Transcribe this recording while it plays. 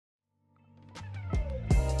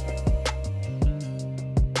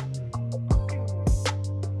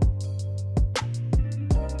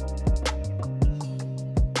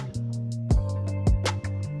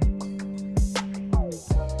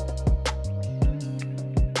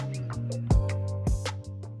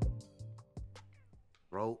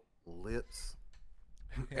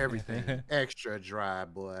Everything extra dry,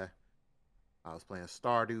 boy. I was playing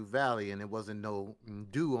Stardew Valley and it wasn't no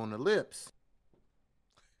dew on the lips.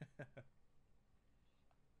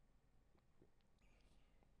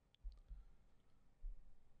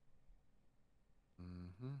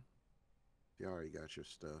 Mm-hmm. You already got your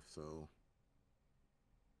stuff, so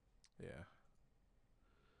Yeah.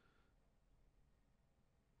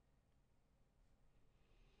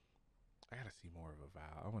 I gotta see more of a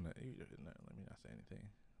vow. I wanna let me not say anything.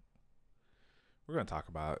 We're gonna talk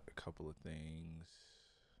about a couple of things.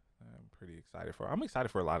 I'm pretty excited for. I'm excited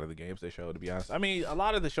for a lot of the games they show. To be honest, I mean, a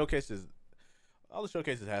lot of the showcases, all the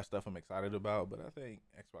showcases have stuff I'm excited about, but I think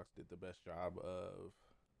Xbox did the best job of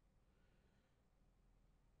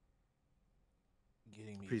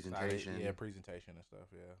getting me excited. Yeah, presentation. presentation and stuff.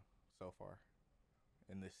 Yeah, so far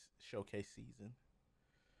in this showcase season.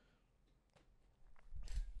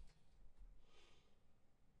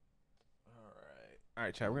 All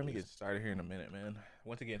right, Chad. We're gonna get Just started here in a minute, man.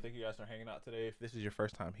 Once again, thank you guys for hanging out today. If this is your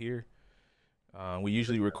first time here, we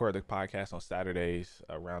usually record the podcast on Saturdays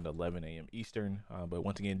around 11 a.m. Eastern. But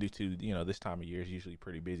once again, due to this time of year is usually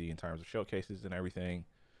pretty busy in terms of showcases and everything.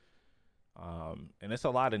 And it's a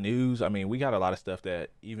lot of news. I mean, we got a lot of stuff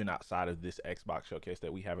that even outside of this Xbox showcase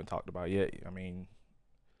that we haven't talked about yet. I mean,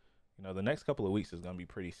 the next couple of weeks is gonna be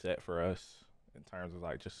pretty set for us in terms of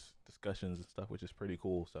like just discussions and stuff, which is pretty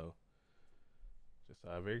cool. So, just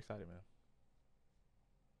very excited, man.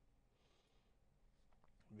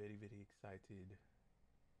 Very, very excited.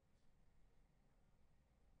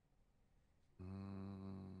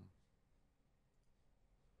 mm,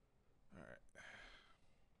 All right,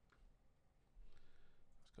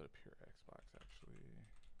 let's go to pure Xbox actually.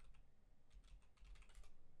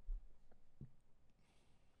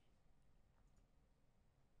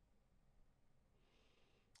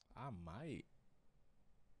 I might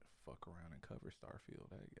fuck around and cover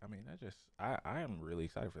Starfield. I mean, I am really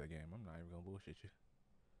excited for that game. I'm not even gonna bullshit you.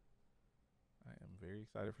 I am very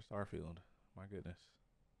excited for Starfield. My goodness.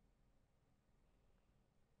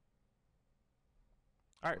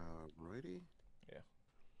 All right. alrighty. Yeah.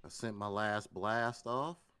 I sent my last blast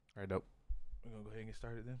off. All right, dope. We're gonna go ahead and get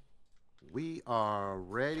started then. We are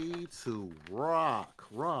ready to rock,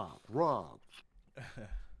 rock, rock.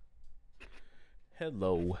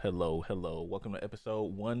 Hello, hello, hello. Welcome to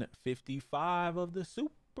episode 155 of the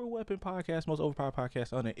Super Weapon Podcast, most overpowered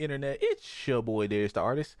podcast on the internet. It's your boy, There's the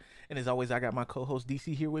Artist. And as always, I got my co-host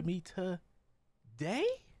DC here with me today.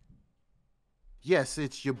 Yes,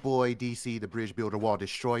 it's your boy DC, the Bridge Builder, Wall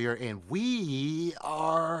Destroyer, and we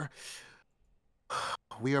are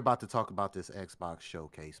about to talk about this Xbox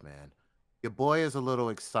showcase, man. Your boy is a little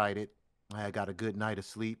excited. I got a good night of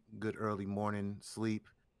sleep, good early morning sleep.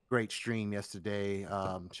 Great stream yesterday.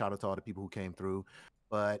 Shout out to all the people who came through.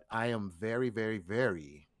 But I am very, very,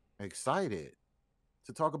 very excited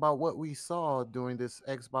to talk about what we saw during this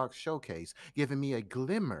Xbox showcase, giving me a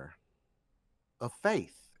glimmer of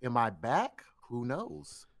faith. Am I back? Who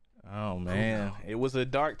knows? Oh Who man, knows? it was a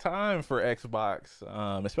dark time for Xbox,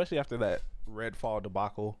 especially after that Redfall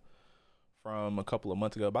debacle from a couple of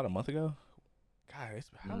months ago, about a month ago. God,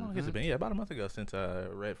 how long has Mm-hmm. it been? Yeah, about a month ago since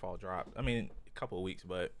Redfall dropped. I mean, a couple of weeks,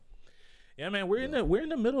 but yeah, man, we're in Yeah.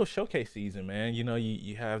 the middle of showcase season, man.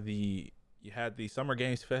 You have you had the Summer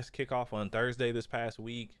Games Fest kickoff on Thursday this past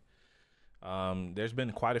week. There's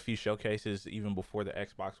been quite a few showcases even before the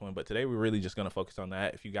Xbox one, but today we're really just gonna focus on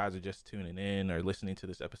that. If you guys are just tuning in or listening to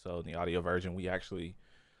this episode in the audio version, we actually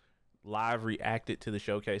live reacted to the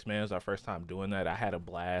showcase, man. It was our first time doing that. I had a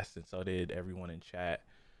blast, and so did everyone in chat.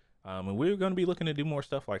 And we are going to be looking to do more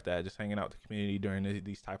stuff like that, just hanging out with the community during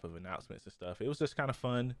these type of announcements and stuff. It was just kind of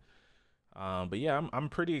fun. But yeah, I'm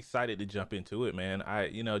pretty excited to jump into it, man.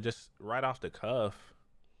 Just right off the cuff,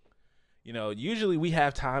 usually we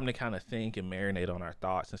have time to kind of think and marinate on our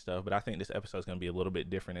thoughts and stuff. But I think this episode is going to be a little bit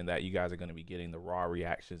different in that you guys are going to be getting the raw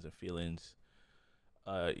reactions and feelings,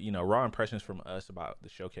 raw impressions from us about the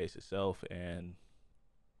showcase itself. And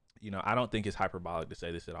I don't think it's hyperbolic to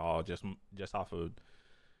say this at all, just off of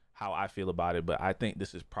how I feel about it. But I think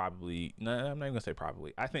this is probably no, I'm not even gonna say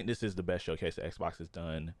probably. I think this is the best showcase that Xbox has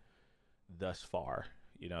done thus far.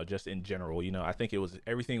 Just in general. I think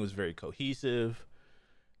everything was very cohesive.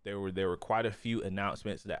 There were quite a few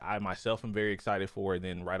announcements that I myself am very excited for. And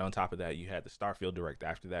then right on top of that, you had the Starfield Direct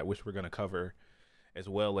after that, which we're gonna cover as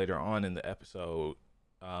well later on in the episode.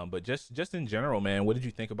 But just in general, man, what did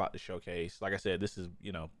you think about the showcase? Like I said, this is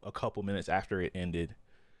a couple minutes after it ended.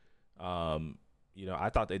 I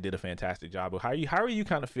thought they did a fantastic job. But how are you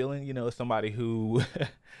kind of feeling? As somebody who,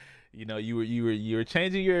 you were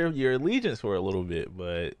changing your allegiance for a little bit,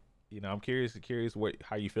 but I'm curious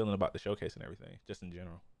how you feeling about the showcase and everything, just in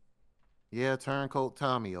general. Yeah, turncoat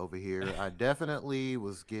Tommy over here. I definitely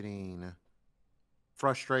was getting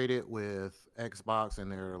frustrated with Xbox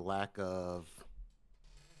and their lack of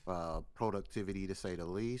productivity, to say the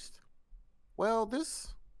least. Well,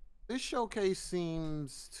 this showcase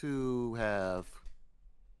seems to have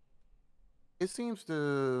it seems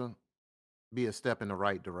to be a step in the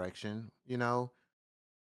right direction.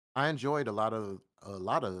 I enjoyed a lot of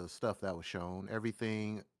the stuff that was shown.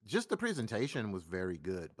 Everything, just the presentation was very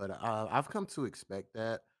good. But I've come to expect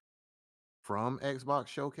that from Xbox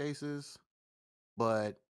showcases.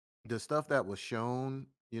 But the stuff that was shown,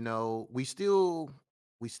 we still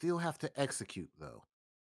have to execute though.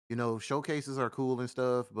 Showcases are cool and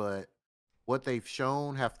stuff, but what they've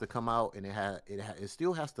shown have to come out, and it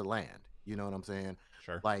still has to land. You know what I'm saying?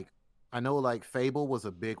 Sure. Like, I know like Fable was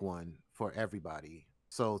a big one for everybody.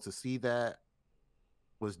 So to see that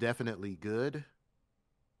was definitely good.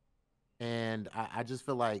 And I just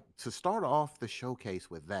feel like to start off the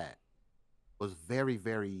showcase with that was very,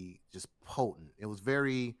 very just potent. It was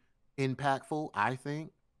very impactful, I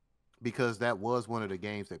think, because that was one of the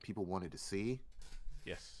games that people wanted to see.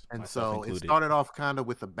 Yes, And myself so it included. started off kind of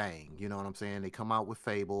with a bang. You know what I'm saying? They come out with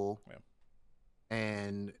Fable, Yeah.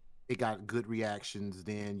 and it got good reactions.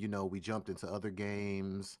 Then, we jumped into other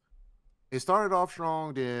games. It started off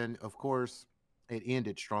strong, then of course it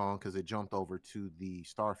ended strong because it jumped over to the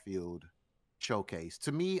Starfield showcase.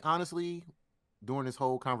 To me, honestly, during this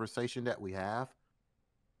whole conversation that we have,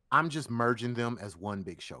 I'm just merging them as one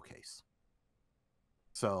big showcase.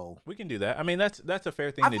 So We can do that. I mean, that's a fair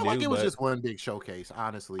I thing to feel like do, it was but just one big showcase,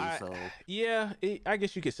 honestly. I, So yeah, I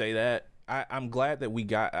guess you could say that. I'm glad that we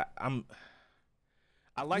got. I you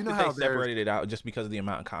like know that they how there's, separated it out just because of the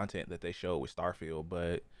amount of content that they showed with Starfield.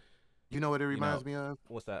 But you know what it you know, reminds me of?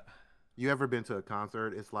 what's that? You ever been to a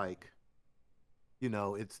concert? It's like,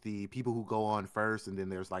 it's the people who go on first, and then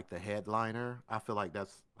there's like the headliner. I feel like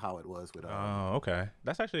that's how it was with Oh, okay.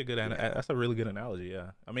 That's actually a good. yeah. That's a really good analogy.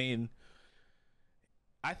 Yeah. I mean,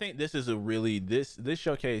 I think this is a really this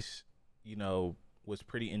showcase, you know, was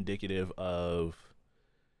pretty indicative of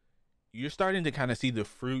you're starting to kind of see the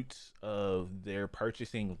fruits of their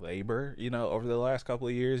purchasing labor, over the last couple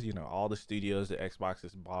of years, all the studios that Xbox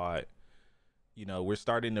has bought, we're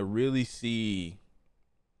starting to really see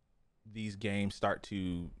these games start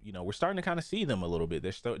to, we're starting to kind of see them a little bit.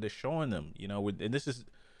 They're showing them, and this is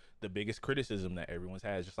the biggest criticism that everyone's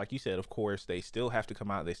has. Just like you said, of course, they still have to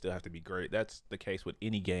come out. They still have to be great. That's the case with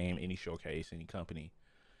any game, any showcase, any company.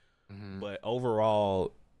 Hmm. But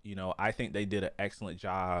overall, I think they did an excellent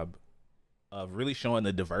job of really showing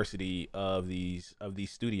the diversity of these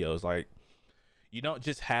studios. Like, you don't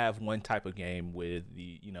just have one type of game with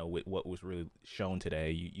with what was really shown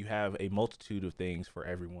today. You have a multitude of things for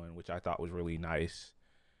everyone, which I thought was really nice.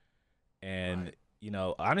 And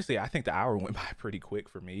Right. honestly, I think the hour went by pretty quick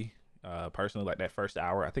for me. Personally, like that first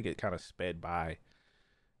hour, I think it kind of sped by.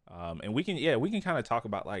 And we can kind of talk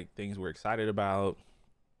about like things we're excited about.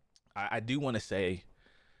 I do want to say,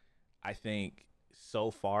 I think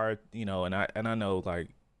so far, and I know like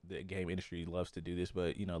the game industry loves to do this,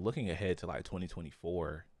 but looking ahead to like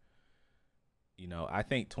 2024, I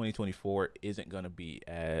think 2024 isn't going to be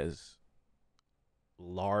as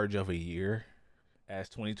large of a year as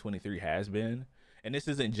 2023 has been. And this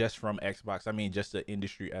isn't just from Xbox. I mean, just the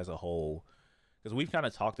industry as a whole. Because we've kind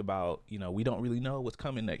of talked about, we don't really know what's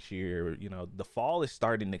coming next year. The fall is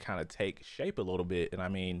starting to kind of take shape a little bit. And I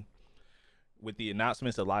mean, with the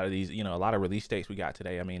announcements, a lot of these, a lot of release dates we got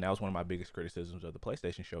today. I mean, that was one of my biggest criticisms of the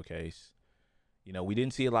PlayStation Showcase. We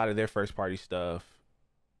didn't see a lot of their first party stuff,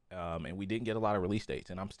 and we didn't get a lot of release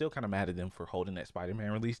dates. And I'm still kind of mad at them for holding that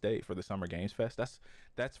Spider-Man release date for the Summer Games Fest.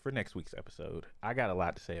 That's for next week's episode. I got a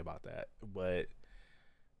lot to say about that, but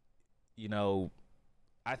you know,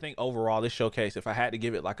 I think overall this showcase, if I had to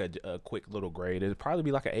give it like a quick little grade, it'd probably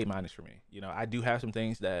be like an A- for me. I do have some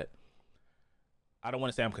things that I don't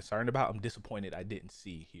want to say I'm concerned about. I'm disappointed I didn't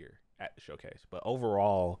see here at the showcase. But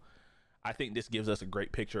overall, I think this gives us a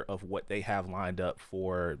great picture of what they have lined up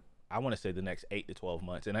for, I want to say, the next 8 to 12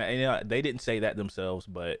 months. And they didn't say that themselves,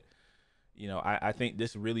 but I think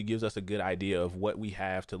this really gives us a good idea of what we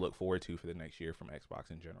have to look forward to for the next year from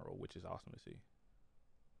Xbox in general, which is awesome to see.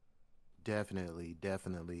 Definitely,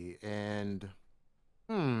 definitely. And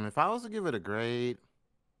if I was to give it a grade,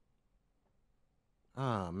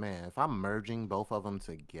 oh man, if I'm merging both of them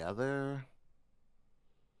together,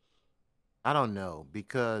 I don't know,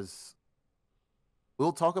 because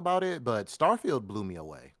we'll talk about it, but Starfield blew me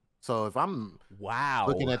away. So Wow.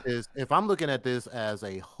 if I'm looking at this as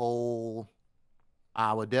a whole,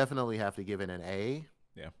 I would definitely have to give it an A.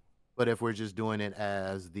 Yeah. But if we're just doing it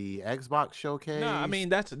as the Xbox No, I showcase, mean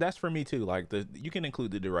that's for me too. Like the you can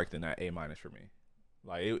include the direct in that A minus for me.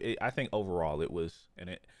 Like I think overall it was,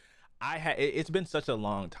 and it's been such a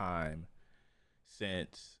long time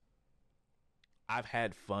since I've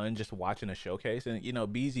had fun just watching a showcase, and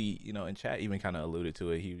Beezy, in chat even kind of alluded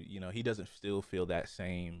to it. He doesn't still feel that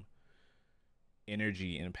same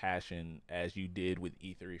energy and passion as you did with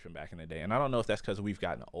E3 from back in the day. And I don't know if that's because we've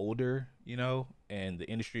gotten older, and the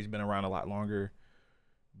industry's been around a lot longer.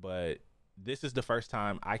 But this is the first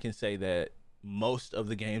time I can say that most of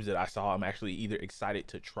the games that I saw, I'm actually either excited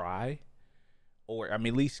to try or I'm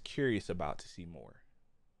at least curious about to see more.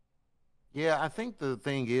 yeah, I think the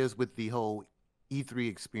thing is with the whole E3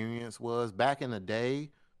 experience was back in the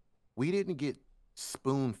day, we didn't get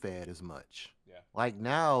spoon fed as much. Yeah. Like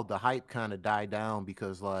now, the hype kind of died down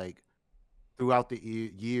because like throughout the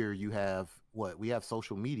year, you have what we have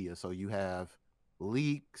social media, so you have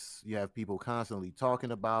leaks, you have people constantly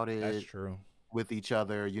talking about That's it true. with each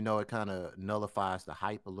other. It kind of nullifies the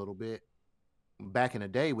hype a little bit. Back in the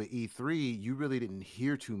day with E3, you really didn't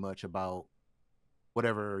hear too much about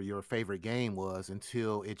whatever your favorite game was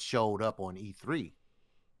until it showed up on E3.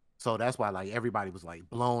 So that's why like everybody was like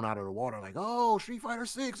blown out of the water, like, oh, Street Fighter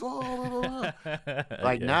 6. Oh, blah, blah, blah.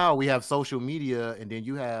 Like Yeah, now we have social media, and then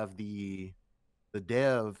you have the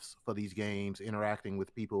devs for these games interacting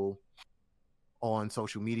with people on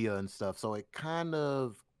social media and stuff. So it kind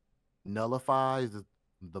of nullifies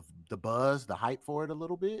the buzz, the hype for it a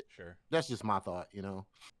little bit. sure. That's just my thought. I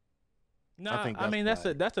Nah, think I that's mean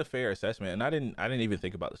why. that's a fair assessment, and I didn't even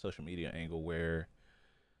think about the social media angle where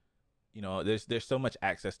there's so much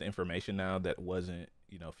access to information now that wasn't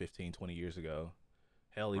 15, 20 years ago,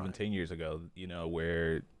 hell even Right. 10 years ago,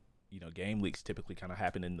 where game leaks typically kind of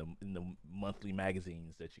happen in the monthly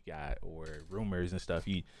magazines that you got or rumors and stuff.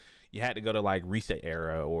 You had to go to like Reset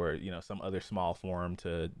Era or some other small forum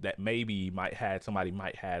to that maybe somebody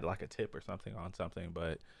might had like a tip or something on something.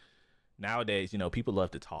 But nowadays people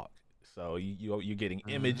love to talk, so you're getting Mm-hmm.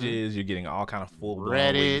 images, you're getting all kind of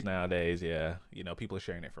full-blown leaks Reddit. nowadays. Yeah, people are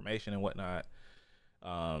sharing information and whatnot.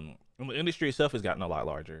 And the industry itself has gotten a lot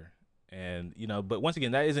larger, and but once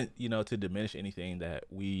again, that isn't to diminish anything that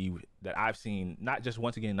I've seen, not just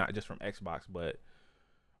once again, not just from Xbox, but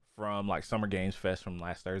from like Summer Games Fest from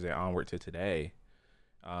last Thursday onward to today.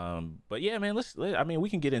 But yeah, man, I mean, we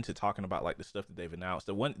can get into talking about like the stuff that they've announced.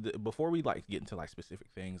 Before we like get into like specific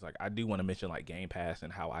things, like I do want to mention like Game Pass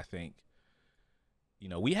and how I think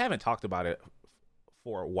we haven't talked about it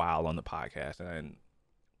for a while on the podcast, and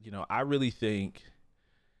I really think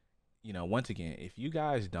once again, if you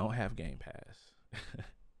guys don't have Game Pass,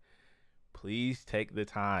 please take the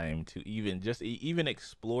time to even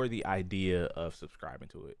explore the idea of subscribing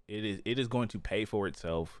to it. It is going to pay for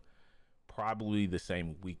itself probably the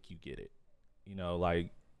same week you get it.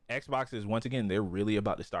 Like Xbox is once again, they're really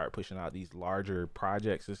about to start pushing out these larger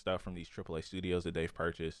projects and stuff from these AAA studios that they've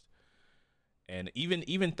purchased. And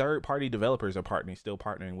even third party developers are still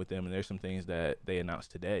partnering with them. And there's some things that they announced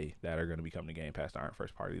today that are going to be coming to Game Pass that aren't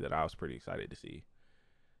first party that I was pretty excited to see.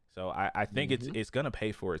 So I think it's Mm-hmm. it's gonna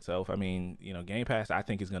pay for itself. I mean, Game Pass I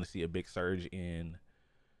think is gonna see a big surge in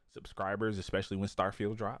subscribers, especially when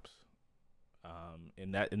Starfield drops.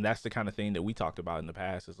 And that's the kind of thing that we talked about in the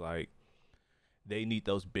past. Is like they need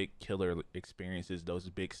those big killer experiences, those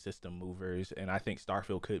big system movers, and I think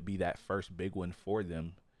Starfield could be that first big one for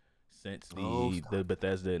them since Oh, the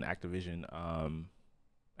Bethesda and Activision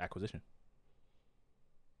acquisition.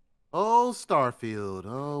 Oh, Starfield.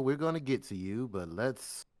 Oh, we're gonna get to you, but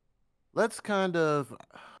let's kind of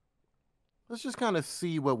let's just kind of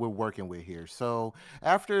see what we're working with here. So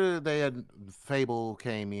after they had Fable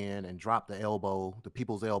came in and dropped the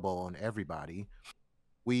people's elbow on everybody,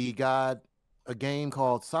 we got a game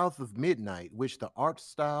called South of Midnight, which the art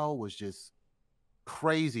style was just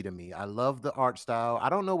crazy to me. I love the art style. I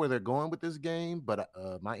don't know where they're going with this game, but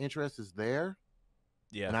my interest is there.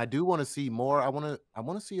 Yeah. And I do want to see more. I want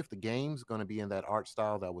to see if the game's going to be in that art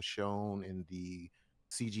style that was shown in the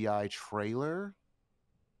CGI trailer.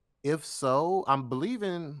 If so, I'm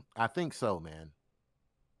believing. I think so, man.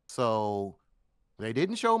 So they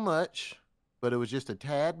didn't show much, but it was just a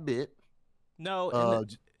tad bit. No, Uh,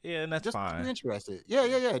 yeah, and that's just to keep you fine. interested. Yeah,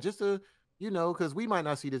 Yeah. yeah, yeah. Just to because we might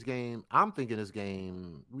not see this game. I'm thinking this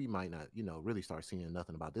game we might not really start seeing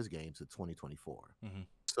nothing about this game to 2024. Mm-hmm. I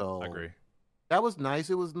So agree. that was nice.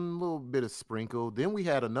 It was a little bit of sprinkle. Then we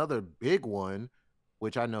had another big one,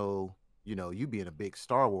 which I know, you being a big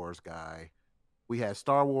Star Wars guy. We had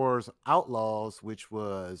Star Wars Outlaws, which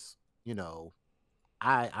was, you know,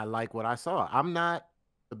 I like what I saw. I'm not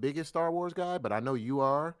the biggest Star Wars guy, but I know you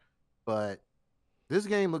are. But this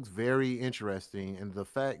game looks very interesting, and the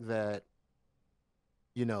fact that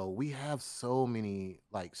we have so many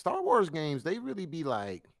like Star Wars games. They really be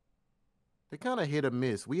like they kind of hit or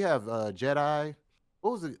miss. We have Jedi.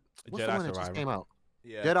 What was it? What's the Jedi one that just Survivor. came out?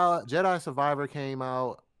 Yeah. Jedi Survivor came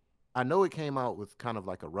out. I know it came out with kind of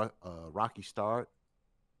like a rocky start,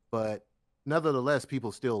 but nevertheless,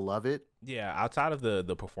 people still love it. Yeah, outside of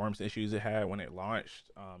the performance issues it had when it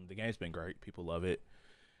launched, the game's been great. People love it.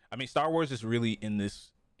 I mean, Star Wars is really in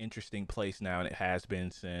this interesting place now, and it has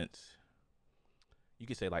been since you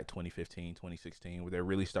could say like 2015, 2016, where they're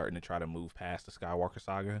really starting to try to move past the Skywalker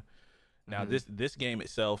saga. Now, Hmm. this game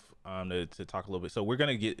itself, to talk a little bit, so we're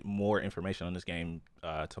gonna get more information on this game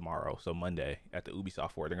tomorrow, so Monday at the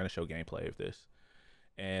Ubisoft Forward. They're gonna show gameplay of this.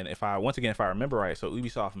 And if I remember right, so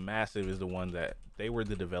Ubisoft Massive is the one that they were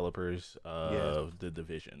the developers Yes. of the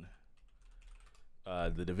Division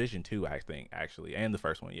 2, I think, actually, and the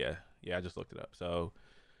first one. Yeah, yeah, I just looked it up. So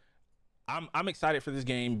I'm excited for this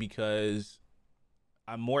game because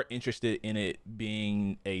I'm more interested in it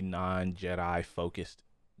being a non-Jedi focused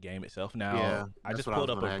game itself. Yeah, Now, I that's just what I pulled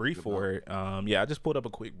was up going a to ask brief you about. for it. Yeah, I just pulled up a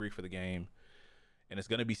quick brief for the game, and it's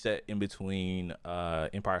going to be set in between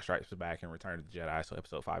Empire Strikes Back and Return of the Jedi, so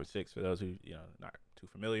Episode 5 and 6. For those who not too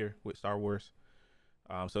familiar with Star Wars,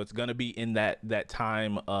 so it's going to be in that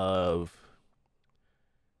time of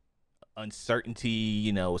uncertainty.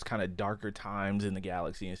 It's kind of darker times in the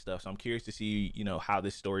galaxy and stuff. So I'm curious to see how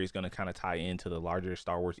this story is going to kind of tie into the larger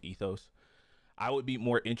Star Wars ethos. I would be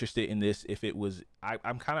more interested in this if it was.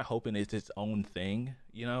 I'm kind of hoping it's its own thing.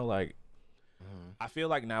 Like Hmm. I feel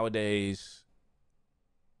like nowadays,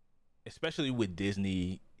 especially with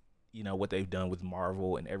Disney, what they've done with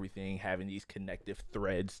Marvel and everything, having these connective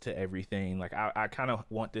threads to everything. Like I kind of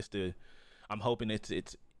want this to. I'm hoping it's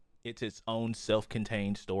its own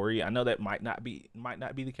self-contained story. I know that might not be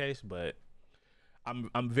the case, but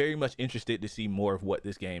I'm very much interested to see more of what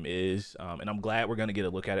this game is, and I'm glad we're gonna get a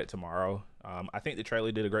look at it tomorrow. I think the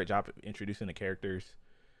trailer did a great job of introducing the characters.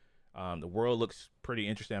 The world looks pretty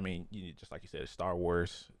interesting. I mean, just like you said, it's Star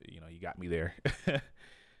Wars. You got me there.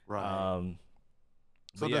 Right. um,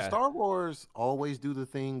 So but does yeah, Star Wars always do the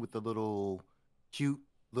thing with the little cute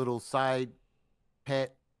little side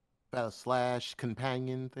pet slash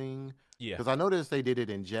companion thing? yeah, Because I noticed they did it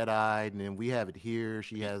in Jedi, and then we have it here.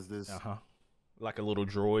 She has uh this. huh. Like a little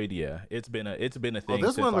droid. Yeah, it's been a Well, thing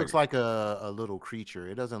this since one looks like. like a little creature.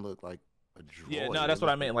 It doesn't look like a Yeah, no, droid. It that's what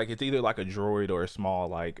I looks meant. like Like it's either like a droid or a small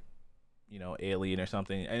like alien or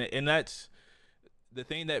something. And that's the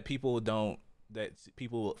thing that people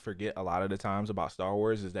forget a lot of the times about Star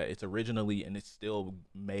Wars is that it's originally and it's still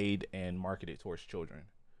made and marketed towards children.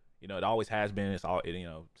 It always has been. It's all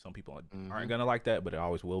some people aren't hmm gonna like that, but it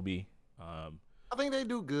always will be. I think they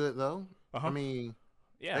do good though. Uh I huh. mean,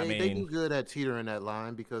 Yeah, I they mean, do good at teetering that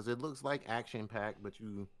line because it looks like action packed, but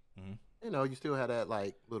mhm. you still have that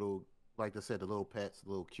like little, like I said, the little pets,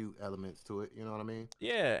 little cute elements to it. You know what I mean?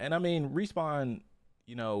 Yeah, and I mean, Respawn.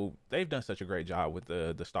 They've done such a great job with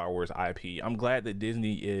the Star Wars IP. I'm glad that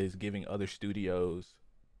Disney is giving other studios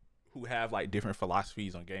who have like different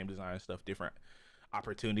philosophies on game design and stuff different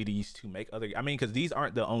opportunities to make other. I mean, because these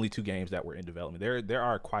aren't the only two games that were in development. There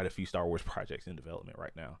are quite a few Star Wars projects in development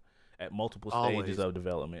right now at multiple stages Always. of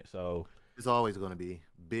development. So It's always going to be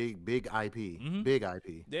big IP, mhm. big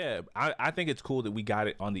IP. Yeah, I think it's cool that we got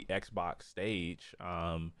it on the Xbox stage.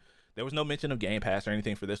 There was no mention of Game Pass or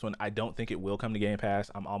anything for this one. I don't think it will come to Game Pass.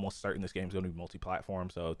 I'm almost certain this game is going to be multi-platform,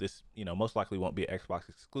 so this most likely won't be an Xbox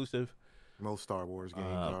exclusive. Most Star Wars games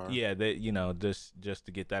are. Yeah, that just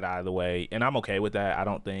to get that out of the way, and I'm okay with that. I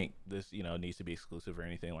don't think this needs to be exclusive or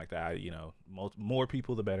anything like that. More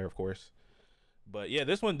people the better, of course. But yeah,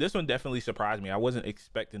 this one definitely surprised me. I wasn't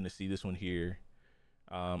expecting to see this one here.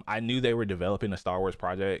 I knew they were developing a Star Wars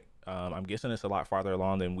project. I'm guessing it's a lot farther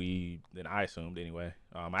along than I assumed anyway.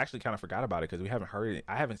 I actually kind of forgot about it because we haven't heard it.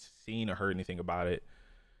 I haven't seen or heard anything about it.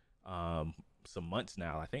 Some months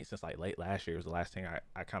now. I think since like late last year was the last thing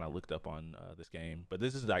I kind of looked up on this game. But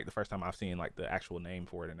this is like the first time I've seen like the actual name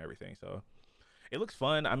for it and everything. So it looks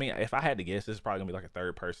fun. I mean, if I had to guess, this is probably gonna be like a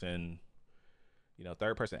third person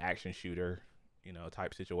action shooter,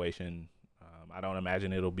 type situation. I don't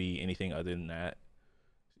imagine it'll be anything other than that.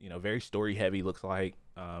 Very story heavy looks like.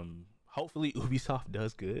 Hopefully Ubisoft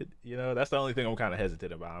does good. That's the only thing I'm kind of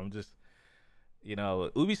hesitant about. I'm just,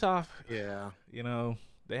 Ubisoft, Yeah. you know,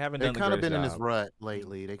 they haven't They've done the kind of greatest been in this job. rut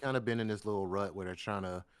lately. They kind of been in this little rut where they're trying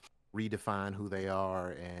to redefine who they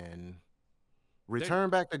are and They return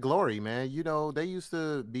back to glory, man. They used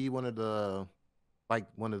to be one of the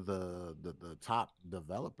top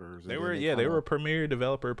developers, they and then were they yeah, kind they were of a premier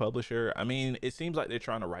developer publisher. I mean, it seems like they're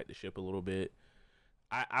trying to right the ship a little bit.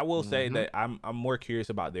 I will say Hmm. that I'm more curious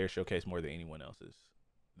about their showcase more than anyone else's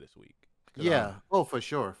this week because Yeah. Oh, for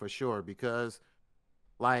sure. Because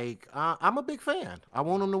like I'm a big fan. I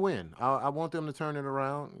want them to win. I want them to turn it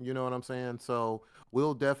around. You know what I'm saying? So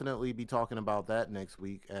we'll definitely be talking about that next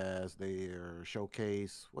week as their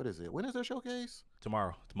showcase. What is it? When is their showcase?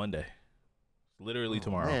 tomorrow it's Monday, literally Oh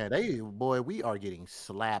tomorrow. man, they boy, we are getting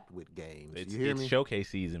slapped with games. You hear It's me? showcase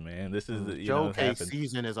season, man. This is it Showcase happens.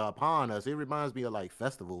 season is upon us. It reminds me of like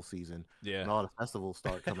festival season Yeah. when all the festivals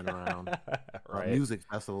start coming around, Right. music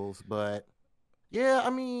festivals. But yeah,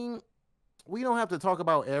 I mean, we don't have to talk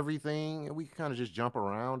about everything. We can kind of just jump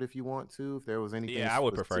around if you want to, if there was anything Yeah, I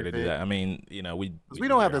would prefer to do specific. that. I mean, Because we we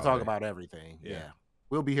don't be have here to all talk day. about everything. Yeah. Yeah.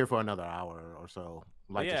 We'll be here for another hour or so,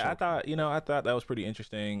 But like the yeah, show. I thought that was pretty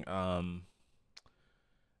interesting. How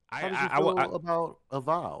did you I feel about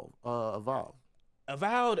Evolve? Evolve.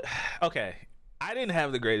 Avowed. Okay, I didn't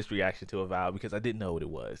have the greatest reaction to Avowed because I didn't know what it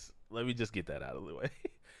was. Let me just get that out of the way.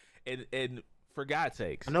 And for God's I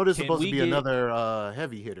sakes, know this is can supposed to we be get? another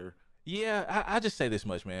heavy hitter. Yeah, I just say this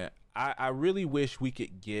much, man. I really wish we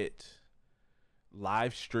could get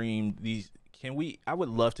live stream these. Can we? I would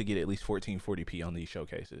love to get at least 1440p on these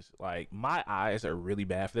showcases. Like my eyes are really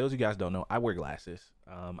bad. For those of you guys who don't know, I wear glasses.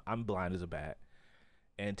 I'm blind as a bat,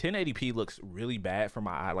 and 1080p looks really bad for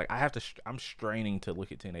my eye. Like I have to, I'm straining to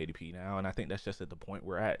look at 1080p now, and I think that's just at the point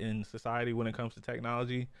we're at in society when it comes to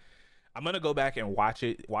technology. I'm gonna go back and watch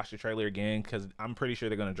the trailer again because I'm pretty sure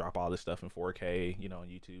they're gonna drop all this stuff in 4K, on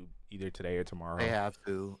YouTube either today or They tomorrow. have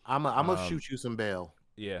to. I'm gonna Um, shoot you some bail.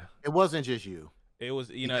 yeah, It wasn't just you it was,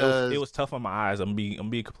 it because was tough on my eyes. I'm being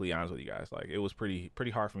completely honest with you guys. Like it was pretty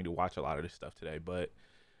hard for me to watch a lot of this stuff today. But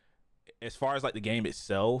as far as like the game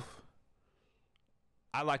itself,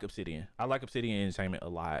 I like Obsidian. I like Obsidian Entertainment a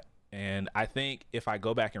lot, and I think if I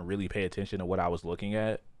go back and really pay attention to what I was looking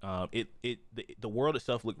at, the world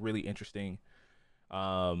itself looked really interesting.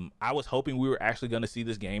 I was hoping we were actually going to see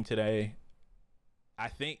this game today. I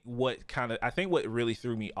think what really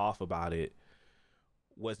threw me off about it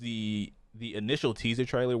was the initial teaser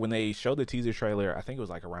trailer. When they showed the teaser trailer, I think it was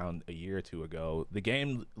like around a year or two ago. The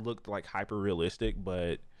game looked like hyper realistic,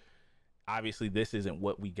 but obviously this isn't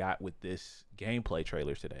what we got with this gameplay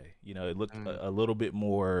trailer today. It looked mm, a little bit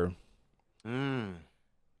more mm,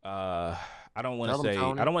 uh tell them I Tony.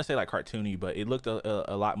 don't want to say like cartoony, but it looked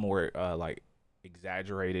a lot more like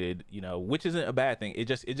exaggerated, which isn't a bad thing. It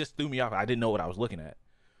just threw me off. I didn't know what I was looking at.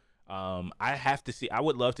 I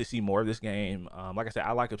would love to see more of this game. Like I said,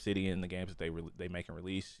 I like Obsidian, the games that they make and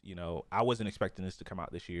release. I wasn't expecting this to come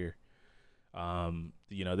out this year.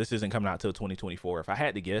 This isn't coming out till 2024. If I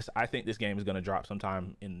had to guess, I think this game is going to drop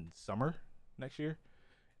sometime in summer next year.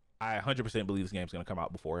 I 100% believe this game's going to come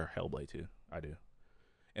out before Hellblade 2. I do.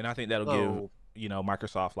 And I think that'll give, So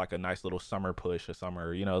Microsoft like a nice little summer push,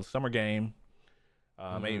 summer game.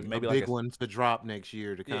 a Maybe like big one to drop next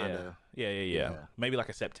year to kind yeah, of yeah. yeah. Maybe like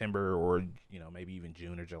a September or, maybe even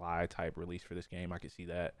June or July type release for this game. I could see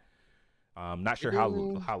that. Not sure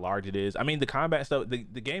And then how large it is. I mean, the combat stuff, the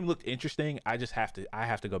game looked interesting. I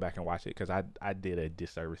have to go back and watch it because I did a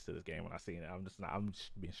disservice to this game when I seen it. I'm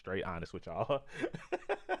just being straight honest with y'all.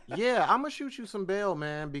 yeah, I'm gonna shoot you some bail,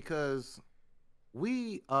 man, because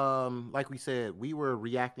we like we said, we were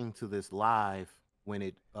reacting to this live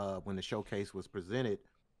when the showcase was presented.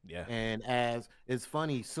 Yeah. And as it's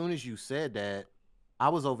funny, soon as you said that, I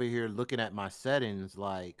was over here looking at my settings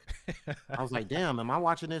like I was like, damn, am I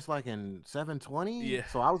watching this like in 720? Yeah.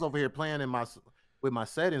 So I was over here playing with my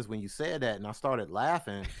settings when you said that, and I started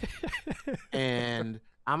laughing. And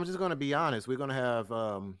I'm just gonna be honest, we're gonna have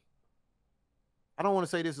I don't want to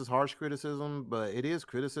say this is harsh criticism, but it is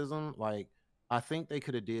criticism. Like I think they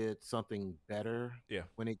could have did something better Yeah.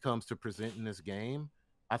 when it comes to presenting this game.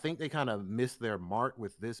 I think they kind of missed their mark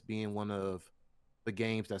with this being one of the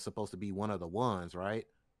games that's supposed to be one of the ones, right?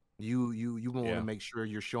 You want to Yeah. make sure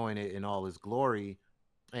you're showing it in all its glory,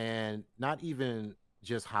 and not even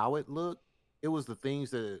just how it looked. It was the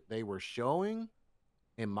things that they were showing,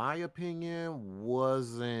 in my opinion,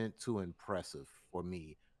 wasn't too impressive for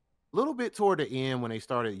me. A little bit toward the end when they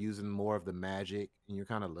started using more of the magic, and you're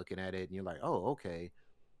kind of looking at it and you're like, oh, okay.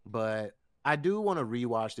 But I do want to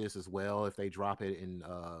rewatch this as well if they drop it in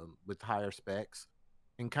with higher specs,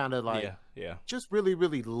 and kind of like Yeah. Yeah. just really,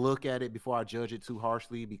 really look at it before I judge it too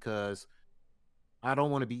harshly, because I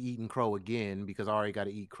don't want to be eating crow again, because I already got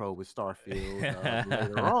to eat crow with Starfield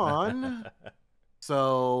later on.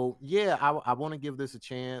 So yeah, I want to give this a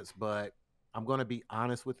chance, but I'm gonna be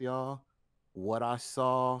honest with y'all. What I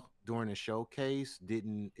saw during the showcase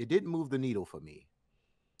didn't move the needle for me.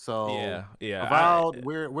 So Yeah. Yeah. Avowed,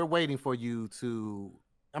 we're waiting for you to.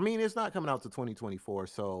 I mean, it's not coming out to 2024,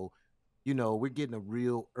 so we're getting a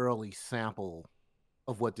real early sample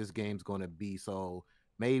of what this game's going to be. So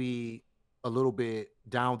maybe a little bit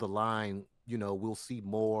down the line, we'll see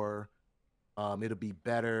more. It'll be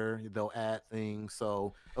better. They'll add things.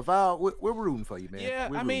 So, Val, we're rooting for you, man. Yeah,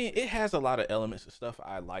 We're I rooting mean, for you. it has a lot of elements of stuff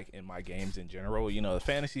I like in my games in general. The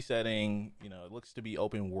fantasy setting, it looks to be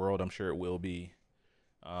open world. I'm sure it will be.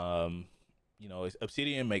 Um,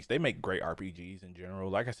 Obsidian they make great RPGs in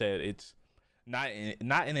general. Like I said, it's not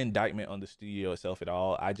an indictment on the studio itself at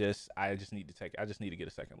all. I just need to get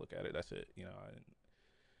a second look at it. That's it.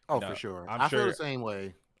 Oh, for sure. I'm I feel the sure same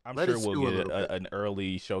way. I'm Let it sure we'll stew a get little bit. an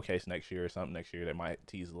early showcase next year or something next year that might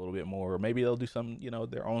tease a little bit more. Or maybe they'll do some,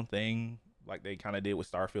 their own thing like they kind of did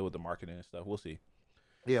with Starfield with the marketing and stuff. We'll see.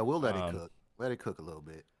 Yeah, we'll let it Um, cook. Let it cook a little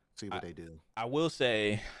bit. See I what they do. I will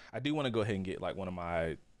say I do want to go ahead and get like one of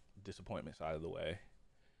my disappointments out of the way.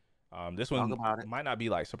 This Talk one about it. might not be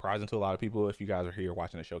like surprising to a lot of people if you guys are here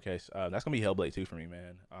watching the showcase. That's gonna be Hellblade 2 for me,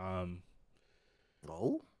 man.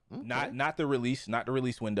 Oh, Not okay. not the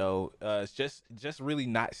release window. It's just really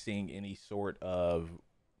not seeing any sort of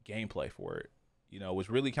gameplay for it. It was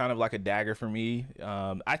really kind of like a dagger for me.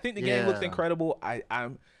 I think the game looks Yeah, incredible.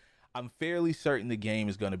 I'm fairly certain the game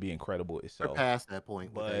is going to be incredible we're itself. past that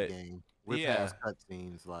point with that But game. We're yeah, past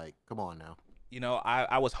cutscenes. Like, come on now.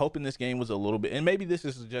 I was hoping this game was a little bit, and maybe this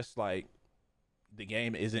is just like the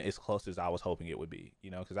game isn't as close as I was hoping it would be.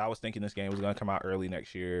 Because I was thinking this game was going to come out early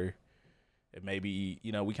next year. And maybe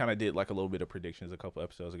we kind of did like a little bit of predictions a couple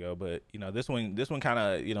episodes ago, but this one kind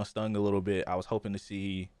of stung a little bit. I was hoping to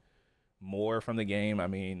see more from the game. I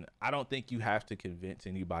mean, I don't think you have to convince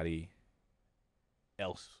anybody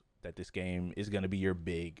else that this game is going to be your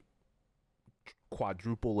big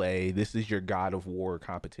quadruple A. This is your God of War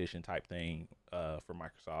competition type thing for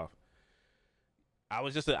Microsoft. I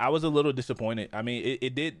was a little disappointed. I mean,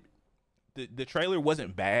 it did the trailer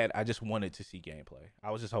wasn't bad. I just wanted to see gameplay.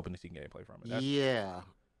 I was just hoping to see gameplay from it. Yeah,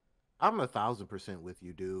 I'm 1,000% with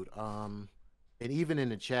you, dude. And even in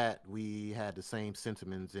the chat, we had the same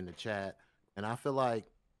sentiments in the chat, and I feel like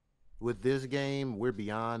with this game, we're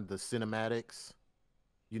beyond the cinematics.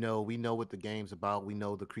 We know what the game's about. We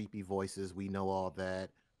know the creepy voices. We know all that.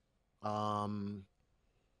 Um,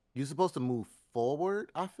 you're supposed to move forward,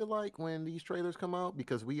 I feel like, when these trailers come out,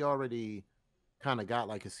 because we already kind of got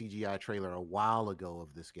like a CGI trailer a while ago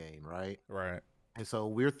of this game, right? Right. And so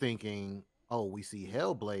we're thinking, oh, we see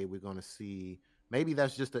Hellblade, we're going to see, maybe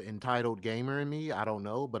that's just an entitled gamer in me. I don't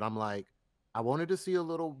know. But I'm like, I wanted to see a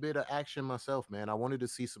little bit of action myself, man. I wanted to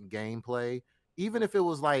see some gameplay, even if it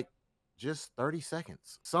was like just 30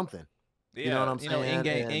 seconds, something. You know what Yeah, I'm saying?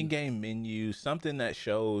 in And game menus, something that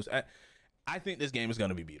shows. I think this game is going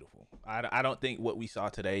to be beautiful. I don't think what we saw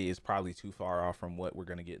today is probably too far off from what we're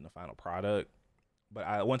going to get in the final product.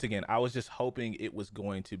 But once again, I was just hoping it was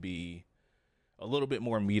going to be a little bit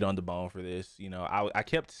more meat on the bone for this. I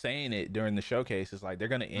kept saying it during the showcase. It's like mhm.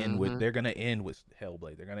 they're gonna end with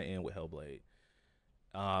Hellblade. They're gonna end with Hellblade.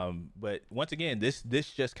 But once again, this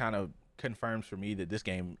just kind of confirms for me that this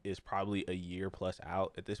game is probably a year plus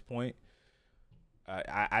out at this point.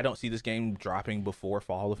 I don't see this game dropping before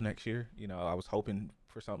fall of next year. I was hoping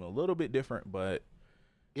for something a little bit different, but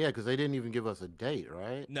Yeah, because they didn't even give us a date,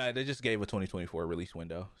 right? no, they just gave a 2024 release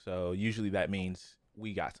window. So usually that means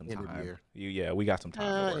we got some End of the time. year. Yeah, we got some time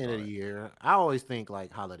to work End of on the it. year. I always think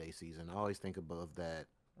like holiday season. I always think above that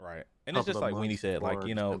Right. And it's couple just of like Weenie months said, like, before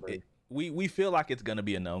December. we feel like it's gonna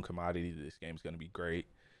be a known commodity that this game's gonna be great.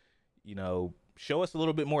 Show us a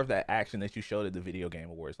little bit more of that action that you showed at the Video Game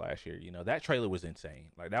Awards last year. That trailer was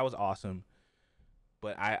insane. Like that was awesome.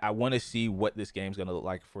 But I want to see what this game's gonna look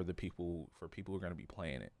like for people who are gonna be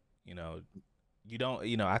playing it. You know, you don't.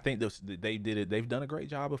 I think they did it. They've done a great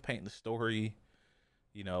job of painting the story.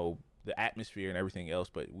 The atmosphere and everything else.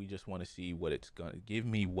 But we just want to see what it's gonna give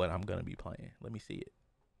me. What I'm gonna be playing. Let me see it.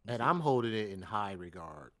 Let me And see it. I'm holding it in high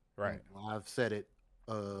regard. Right. I've said it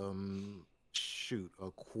shoot,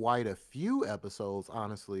 quite a few episodes,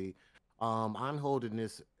 honestly. I'm holding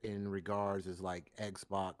this in regards as like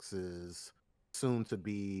Xbox's soon to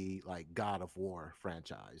be like God of War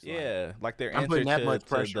franchise. Like Yeah, like their I'm answer putting that to much the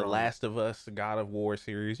pressure on it. Last of Us God of War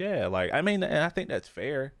series. Yeah, like I mean, and I think that's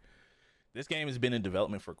fair. This game has been in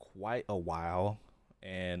development for quite a while,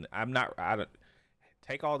 and I don't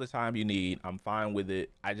take all the time you need. I'm fine with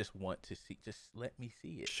it. I just want to see. Just let me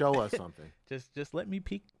see Show us it. something. just let me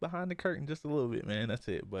peek behind the curtain just a little bit, man. That's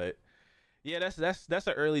it. But yeah, that's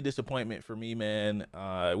an early disappointment for me, man.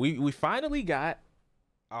 We finally got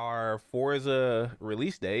our Forza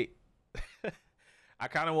release date. I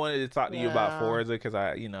kind of wanted to talk to you about Yeah. Forza because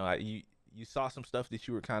I you saw some stuff that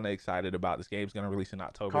you were kind of excited about. This game's gonna release in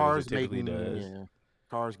October, as it Cars typically making does. yeah,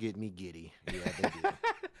 cars get me giddy. Yeah, they do.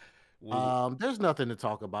 Well, There's nothing to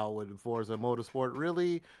talk about with Forza Motorsport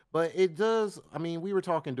really, but it does. I mean, we were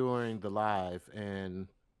talking during the live, and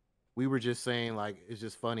we were just saying like it's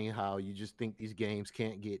just funny how you just think these games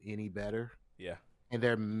can't get any better, yeah, and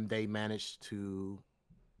they managed to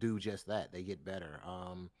do just that. They get better.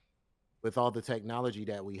 With all the technology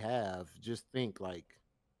that we have, just think like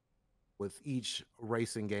with each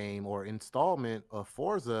racing game or installment of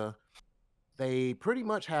Forza, they pretty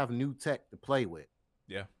much have new tech to play with.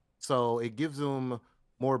 yeah, So it gives them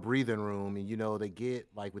more breathing room, and they get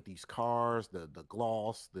like with these cars, the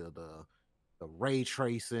gloss, the ray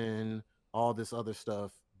tracing, all this other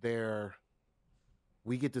stuff. There,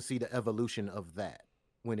 we get to see the evolution of that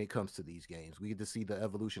when it comes to these games. We get to see the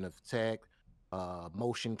evolution of tech,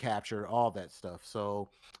 motion capture, all that stuff. So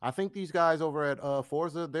I think these guys over at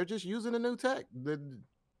Forza, they're just using the new tech. They're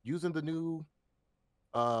using the new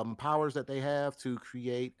powers that they have to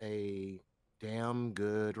create a damn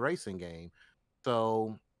good racing game.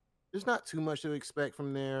 So there's not too much to expect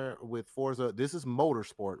from there with Forza. This is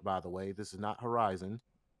Motorsport, by the way. This is not Horizon.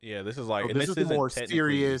 yeah. This is like, So and this this is the isn't more technically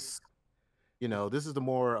serious. This is the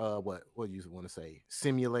more what do you want to say?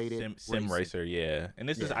 Simulated sim racing. racer, yeah. And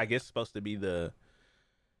this is, Yeah. I guess, supposed to be the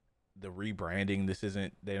rebranding. This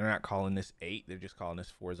isn't. They're not calling this 8. They're just calling this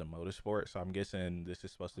Forza Motorsport. So I'm guessing this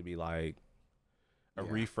is supposed to be like a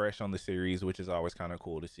Yeah. refresh on the series, which is always kind of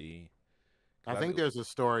cool to see. I 'Cause think there's a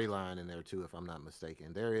storyline in there too, if I'm not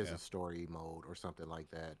mistaken. There is yeah, a story mode or something like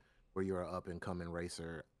that where you're an up and coming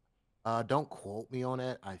racer. Don't quote me on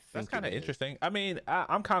it. I that's think it kind of is. interesting. I mean,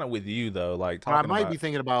 I'm kind of with you though. Like Or I talking might about. be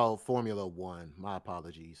thinking about Formula One. My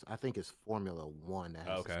apologies. I think it's Formula One that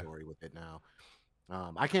has the Okay. story with it now.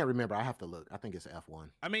 I can't remember. I have to look. I think it's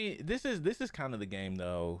F1. I mean, this is kind of the game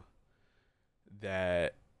though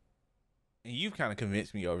that, and you've kind of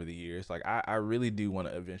convinced me over the years. Like I really do want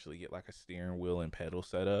to eventually get like a steering wheel and pedal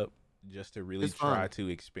setup just to really It's try fun. to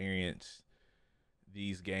experience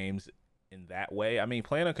these games in that way. I mean,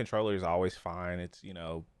 playing a controller is always fine. It's,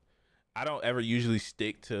 I don't ever usually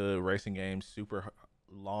stick to racing games super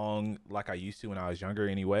long like I used to when I was younger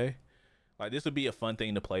anyway. Like this would be a fun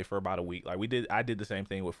thing to play for about a week. Like I did the same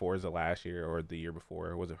thing with Forza last year or the year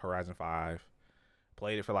before. Was it Horizon 5?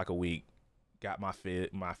 Played it for like a week, got my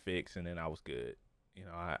fix, and then I was good.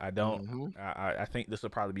 I don't. Hmm. I think this will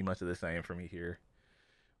probably be much of the same for me here.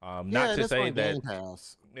 Not Yeah, and to it's say on that, Game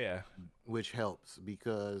Pass, yeah, which helps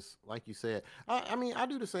because, like you said, I mean, I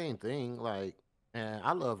do the same thing. Like, and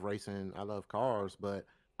I love racing. I love cars, but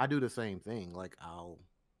I do the same thing. Like,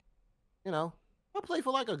 you know, I'll play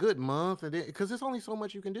for like a good month, and then because there's only so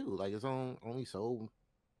much you can do. Like, it's only so,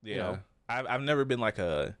 you yeah. know. I've never been like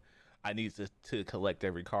a. I need to collect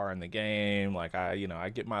every car in the game. Like I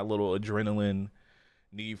get my little adrenaline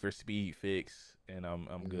Need for Speed fix, and I'm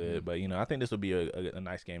Mhm. good. But I think this will be a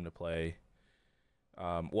nice game to play.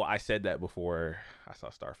 Well, I said that before I saw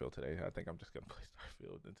Starfield today. I think I'm just gonna play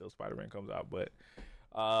Starfield until Spider-Man comes out. But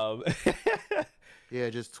um, Yeah,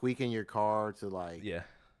 just tweaking your car to like yeah,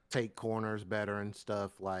 take corners better and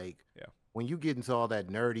stuff. Like yeah, when you get into all that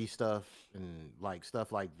nerdy stuff and like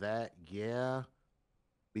stuff like that, yeah,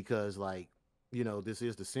 because like this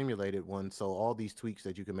is the simulated one, so all these tweaks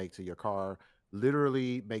that you can make to your car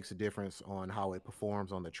literally makes a difference on how it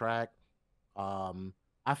performs on the track. Um,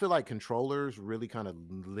 I feel like controllers really kind of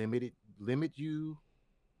limit you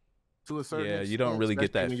to a certain yeah. You don't extent, really get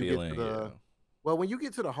especially that when you get to feeling. Yeah, when you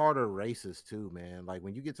get to the harder races too, man. Like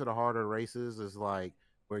when you get to the harder races, is like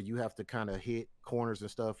where you have to kind of hit corners and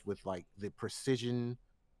stuff with like the precision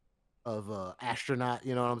of a astronaut.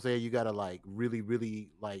 You know what I'm saying? You got to like really, really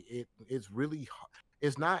like it. It's really,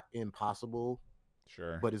 it's not impossible,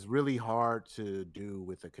 sure. but it's really hard to do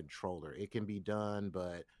with a controller. It can be done,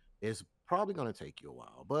 but it's probably going to take you a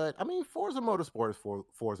while. But I mean, Forza Motorsport is for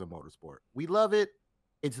Forza Motorsport. We love it.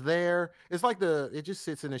 It's there. It's like it just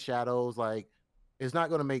sits in the shadows. Like it's not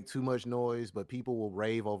going to make too much noise, but people will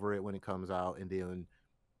rave over it when it comes out. And then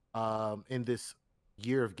in this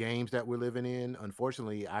year of games that we're living in,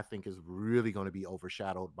 unfortunately, I think is really going to be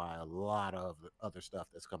overshadowed by a lot of other stuff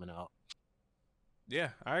that's coming out. Yeah,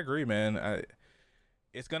 I agree, man.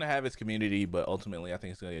 It's gonna have its community, but ultimately, I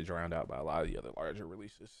think it's gonna get drowned out by a lot of the other larger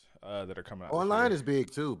releases that are coming out this Online year. is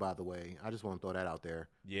big too, by the way. I just want to throw that out there.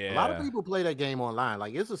 A lot of Yeah, people play that game online.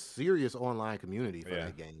 Like it's a serious online community for yeah,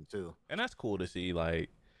 that game too. and that's cool to see. Like,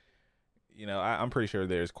 I'm pretty sure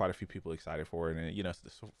there's quite a few people excited for it, and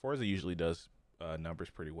Forza usually does numbers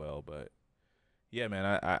pretty well. But yeah,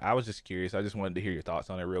 man, I was just curious. I just wanted to hear your thoughts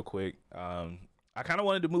on it real quick. I kind of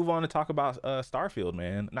wanted to move on and talk about Starfield,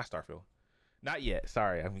 man. Not Starfield. Not yet.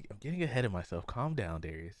 Sorry, I'm getting ahead of myself. Calm down,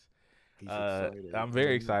 Darius. He's excited. I'm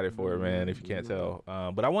very excited for it, man. If you can't tell,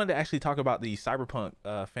 but I wanted to actually talk about the Cyberpunk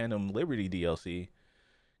Phantom Liberty DLC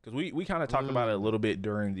because we kind of talked about it a Mm. little bit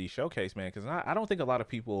during the showcase, man. Because I don't think a lot of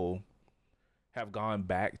people have gone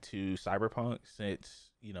back to Cyberpunk since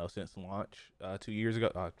launch 2 years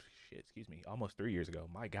ago. Oh shit, excuse me, almost 3 years ago.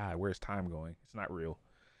 My God, where's time going? It's not real.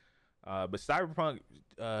 But Cyberpunk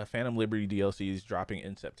Phantom Liberty DLC is dropping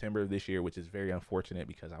in September of this year, which is very unfortunate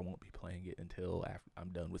because I won't be playing it until after I'm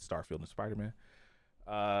done with Starfield and Spider Man.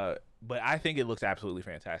 But I think it looks absolutely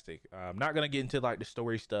fantastic. I'm not gonna get into like the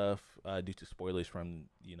story stuff due to spoilers from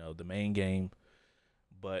the main game,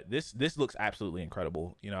 but this looks absolutely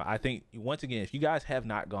incredible. I think once again, if you guys have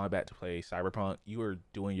not gone back to play Cyberpunk, you are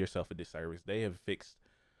doing yourself a disservice. They have fixed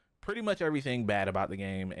pretty much everything bad about the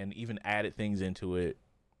game and even added things into it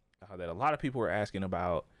that a lot of people are asking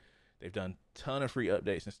about. They've done a ton of free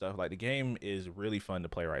updates and stuff. Like the game is really fun to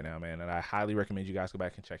play right now, man, and I highly recommend you guys go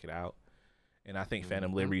back and check it out. And I think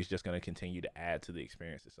Phantom Mhm. Liberty is just going to continue to add to the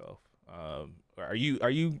experience itself. Are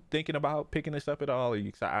you thinking about picking this up at all? Are you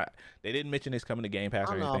excited? They didn't mention it's coming to Game Pass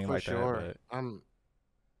I or know anything for like that, sure. but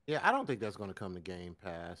Yeah, I don't think that's going to come to Game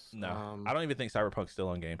Pass. no, I don't even think Cyberpunk's still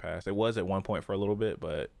on Game Pass. It was at one point for a little bit,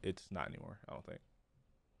 but it's not anymore. I don't think.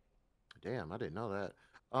 Damn, I didn't know that.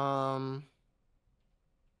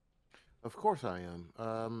 Of course I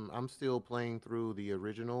am. I'm still playing through the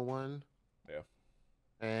original one, Yeah.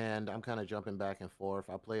 and I'm kind of jumping back and forth.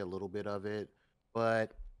 I play a little bit of it,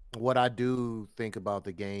 but what I do think about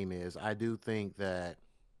the game is I do think that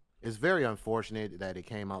it's very unfortunate that it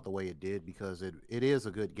came out the way it did because it is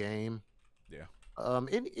a good game. Yeah.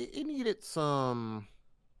 It needed some.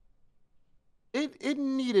 It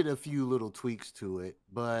needed a few little tweaks to it,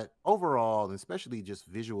 but overall, and especially just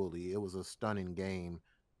visually, it was a stunning game.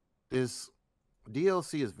 This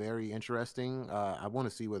DLC is very interesting. I want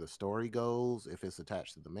to see where the story goes, if it's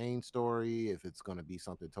attached to the main story, if it's going to be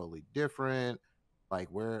something totally different. Like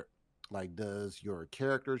does your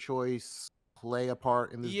character choice play a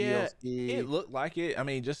part in this Yeah, it DLC? looked like it. I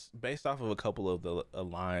mean, just based off of a couple of the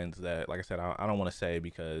lines that, like I said, I don't want to say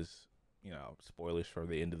because spoilers for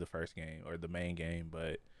the end of the first game or the main game,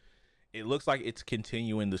 but it looks like it's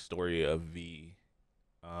continuing the story of V,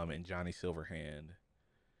 and Johnny Silverhand,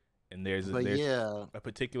 and But there's yeah, a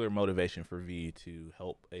particular motivation for V to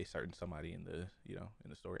help a certain somebody in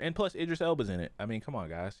the story, and plus Idris Elba's in it. I mean, come on,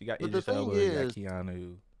 guys, you got but the Idris thing Elba, you got is,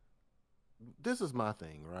 Keanu. this is my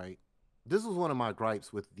thing, right? This was one of my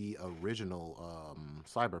gripes with the original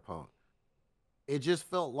Cyberpunk. It just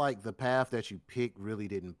felt like the path that you picked really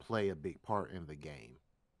didn't play a big part in the game.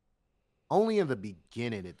 Only in the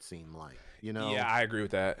beginning, it seemed like, Yeah, I agree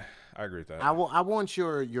with that. I agree with that. I want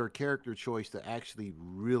your character choice to actually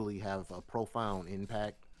really have a profound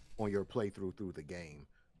impact on your playthrough through the game.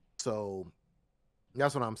 So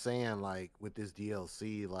that's what I'm saying. Like with this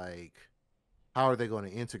DLC, like how are they going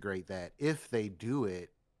to integrate that if they do it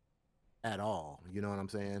at all? You know what I'm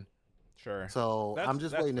saying? Sure, So I'm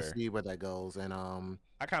just that's waiting to fair. see where that goes. And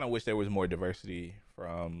I kind of wish there was more diversity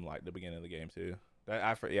from like the beginning of the game too.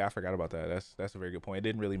 Yeah, I forgot about that. That's a very good point. It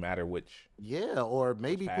didn't really matter yeah, or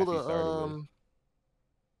which path you started with.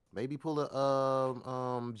 maybe pull a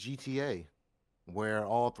GTA where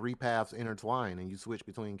all three paths intertwine and you switch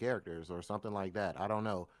between characters or something like that. I don't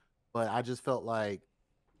know. But I just felt like,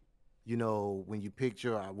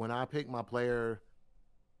 when I pick my player,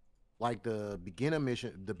 like the beginning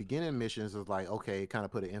missions is like, okay, it kind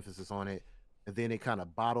of put an emphasis on it. And then it kind of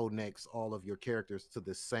bottlenecks all of your characters to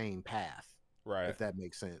the same path, Right. if that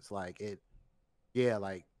makes sense. Yeah,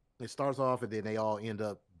 like it starts off and then they all end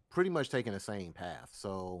up pretty much taking the same path.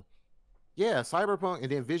 So yeah, Cyberpunk,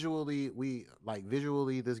 and then visually,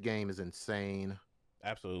 this game is insane. If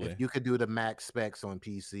Absolutely. you could do the max specs on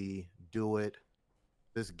PC, do it.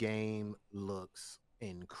 This game looks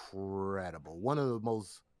incredible.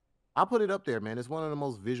 I'll put it up there, man. It's one of the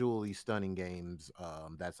most visually stunning games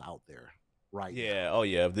that's out there right now. Yeah. Oh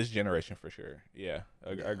yeah. Of this generation for sure. Yeah.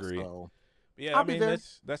 I Yeah, agree. so But yeah. I I'll be mean, there.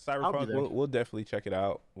 that's I'll be Cyberpunk. there. We'll definitely check it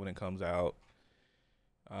out when it comes out.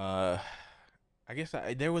 Uh, I guess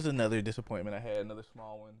there was another disappointment. I had another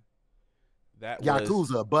small one. That was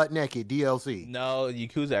Yakuza Butt Naked DLC. no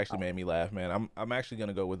Yakuza actually Oh. made me laugh, man. I'm actually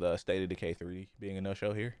gonna go with State of Decay 3 being a no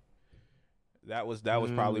show here. That was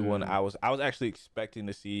probably one Mm. I was actually expecting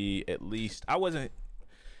to see at least. I wasn't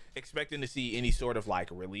expecting to see any sort of like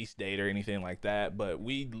release date or anything like that, but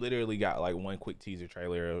we literally got like one quick teaser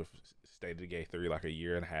trailer of State of Decay 3 like a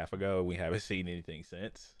year and a half ago. We haven't seen anything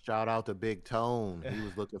since. Shout out to Big Tone. He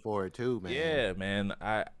was looking for it too, man. Yeah, man.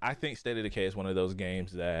 I think State of Decay is one of those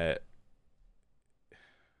games that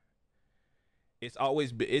it's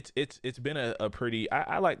always been it's been a pretty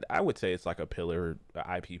I would say it's like a pillar,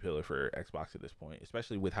 a IP pillar for Xbox at this point,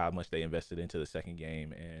 especially with how much they invested into the second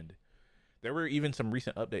game. And there were even some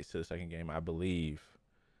recent updates to the second game, I believe,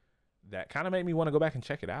 that kind of made me want to go back and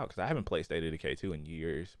check it out because I haven't played State of Decay 2 in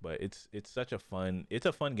years. But it's such a fun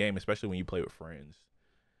game, especially when you play with friends.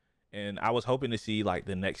 And I was hoping to see like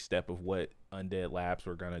the next step of what Undead Labs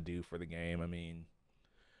were gonna do for the game. I mean,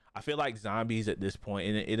 I feel like zombies at this point,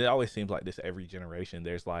 and it always seems like this every generation.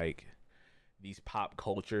 There's like these pop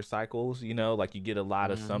culture cycles, like you get a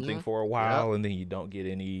lot of something Mm-hmm. for a Yep. while, and then you don't get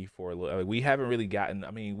any for a little. Like, we haven't really gotten.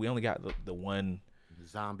 I mean, we only got the one.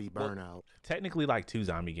 Zombie Well, burnout. technically, like two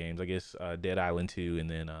zombie games, I guess. Dead Island 2, and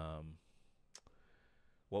then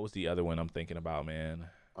what was the other one I'm thinking about, man?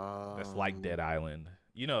 That's like Um, Dead Island.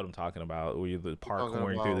 You know what I'm talking about? Where you're the we're talking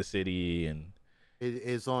parkouring through the about city, and it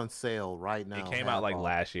is on sale right it now, came out half like off.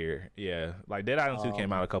 last year. Yeah, like Dead Island 2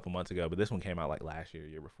 came out Um, a couple months ago, but this one came out like last year,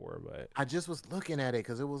 year before. But I just was looking at it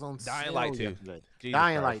because it was on Dying sale Light 2, yesterday. Jesus Dying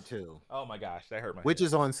Christ! Light 2, Oh my gosh, that hurt my which head.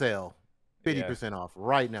 is on sale, Yeah, 50% off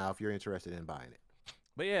right now if you're interested in buying it.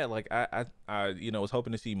 but yeah, like I was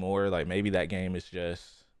hoping to see more. Like maybe that game is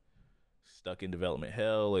just stuck in development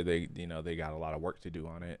hell, or they got a lot of work to do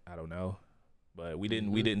on it. I don't know, but we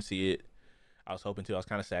Hmm. didn't see it. I was hoping to. I was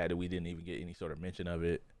kind of sad that we didn't even get any sort of mention of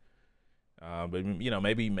it. But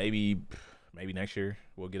maybe next year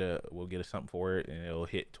we'll get a something for it, and it'll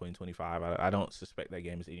hit 2025. I don't suspect that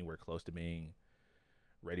game is anywhere close to being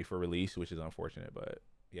ready for release, which is unfortunate. But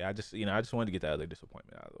yeah, I just wanted to get that other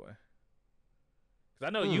disappointment out of the way. Because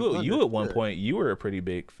I know you at one Understood. point you were a pretty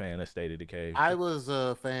big fan of State of Decay. I was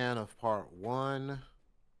a fan of part one.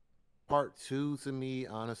 Part two, to me,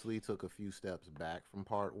 honestly, took a few steps back from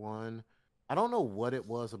part one. I don't know what it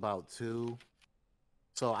was about two,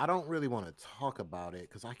 so I don't really want to talk about it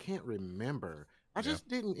because I can't remember. I Yeah, just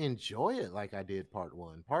didn't enjoy it like I did part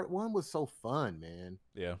one. Part one was so fun, man.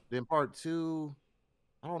 yeah. Then part two,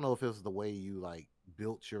 I don't know if it was the way you like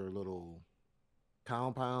built your little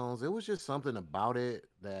compounds. It was just something about it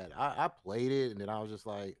that I played it and then I was just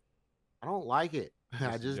like, I don't like it.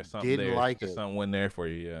 I just Just something didn't there, like just it. something went there for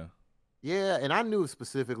you. Yeah, Yeah, and I knew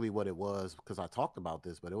specifically what it was because I talked about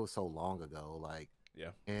this, but it was so long ago. Like,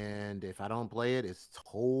 yeah, and if I don't play it, it's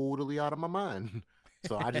totally out of my mind.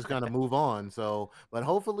 So I just kind of move on. So, but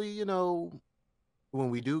hopefully, when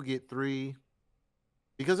we do get three,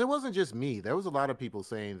 because it wasn't just me, there was a lot of people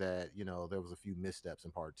saying that, there was a few missteps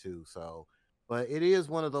in part two. So, but it is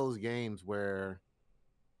one of those games where,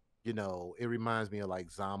 it reminds me of like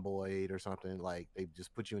Zomboid or something. Like they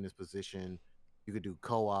just put you in this position. You could do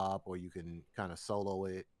co-op or you can kind of solo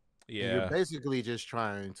it. And you're yeah. basically just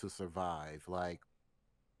trying to survive. Like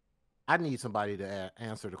I need somebody to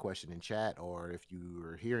answer the question in chat, or if you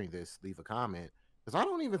are hearing this, leave a comment because I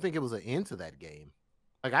don't even think it was an end to that game.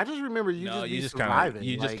 Like I just remember you No, just be you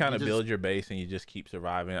surviving. just Like kind you of just build your base and you just keep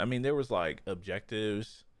surviving. I mean, there was like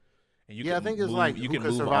objectives, and yeah, I think it's like you who can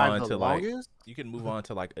could move survive on the to like longest.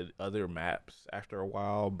 other maps after a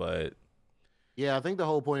while. But Yeah, I think the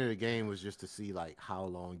whole point of the game was just to see like how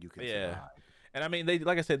long you can yeah, survive. and I mean, they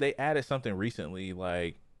like I said, they added something recently,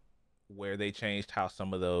 like where they changed how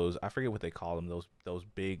some of those, I forget what they call them, those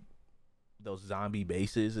big, those zombie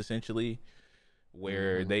bases essentially,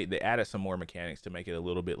 where Hmm. they added some more mechanics to make it a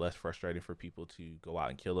little bit less frustrating for people to go out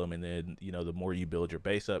and kill them. And then the more you build your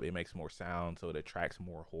base up, it makes more sound, so it attracts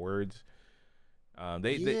more hordes.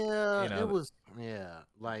 They Yeah, you it know was. Yeah,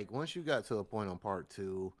 like once you got to a point on part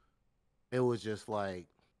two, it was just like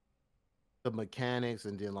the mechanics,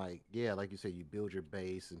 and then like yeah, like you said, you build your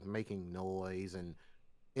base and making noise, and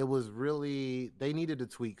it was really they needed to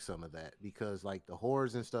tweak some of that because like the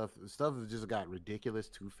horrors and stuff just got ridiculous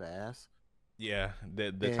too fast, yeah,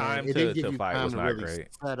 the and time it didn't give to you fight time was to not really great.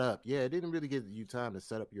 set up. Yeah, it didn't really give you time to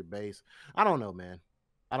set up your base. I don't know, man.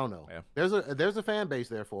 I don't know. Yeah, There's a fan base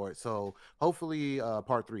there for it, so hopefully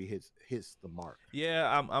part three hits the mark.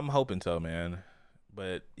 yeah, I'm hoping so, man.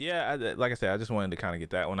 But yeah, like I said, I just wanted to kind of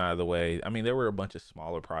get that one out of the way. I mean, there were a bunch of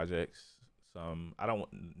smaller projects. Some I don't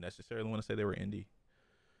necessarily want to say they were indie,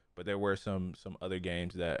 but there were some other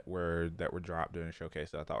games that were dropped during the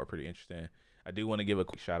showcase that I thought were pretty interesting. I do want to give a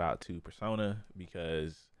quick shout out to Persona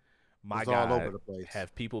because my It's all over God, the place.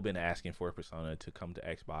 have people been asking for Persona to come to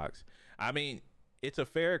Xbox? I mean, it's a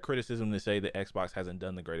fair criticism to say that Xbox hasn't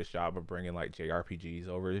done the greatest job of bringing like JRPGs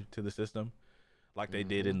over to the system like they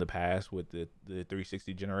did Hmm. in the past with the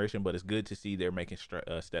 360 generation. But it's good to see they're making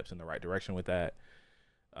steps in the right direction with that.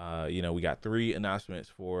 We got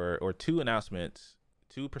two announcements,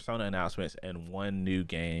 two Persona announcements, and one new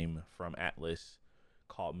game from Atlas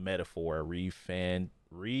called Metaphor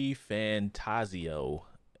Refantazio.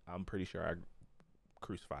 I'm pretty sure I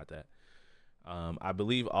crucified that. I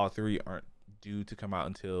believe all three aren't due to come out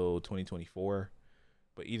until 2024.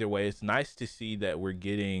 But either way, it's nice to see that we're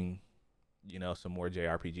getting, some more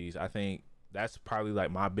JRPGs. I think that's probably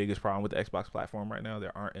like my biggest problem with the Xbox platform right now.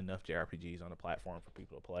 There aren't enough JRPGs on the platform for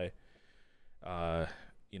people to play. Uh,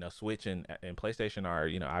 Switch and PlayStation are,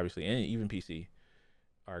 obviously, and even PC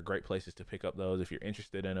are great places to pick up those if you're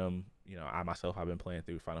interested in them. I myself have been playing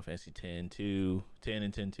through Final Fantasy 10 2, 10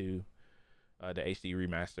 and 10 2, the HD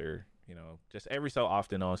remaster. Just every so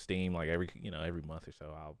often on Steam, like every month or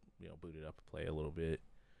so, I'll boot it up and play a little bit.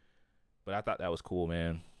 But I thought that was cool,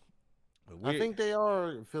 man. But I think they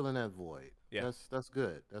are filling that void. yeah, That's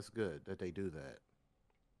good. That's good that they do that.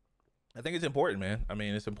 I think it's important, man. I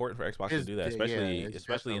mean, it's important for Xbox to do that, Yeah, especially it's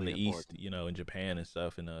especially in the definitely East, important. in Japan and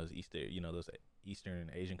stuff, in those those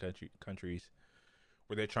Eastern Asian countries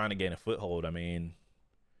where they're trying to gain a foothold. I mean,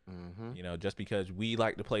 Mm-hmm. just because we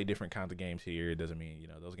like to play different kinds of games here, it doesn't mean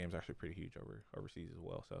those games are actually pretty huge overseas as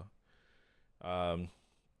well. So,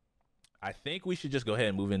 I think we should just go ahead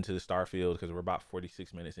and move into the Starfield because we're about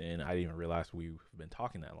 46 minutes in. I didn't even realize we've been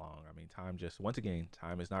talking that long. I mean, once again,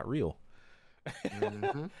 time is not real.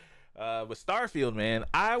 Mm-hmm. But Starfield, man,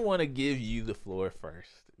 I want to give you the floor first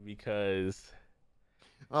because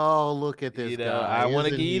Oh, look at this guy! I want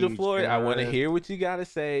to Isn't give you the he floor. I want to just? hear what you got to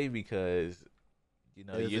say because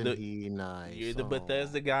you're Isn't he you're nice? the Oh,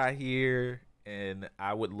 Bethesda guy here, and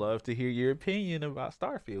I would love to hear your opinion about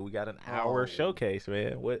Starfield. We got an hour oh. showcase,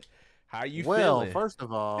 man. How you Well, feeling? first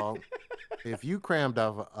of all, if you crammed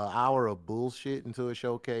up an hour of bullshit into a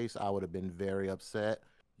showcase, I would have been very upset.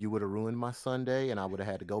 You would have ruined my Sunday, and I would have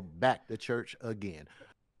had to go back to church again.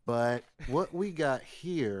 But what we got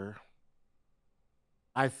here,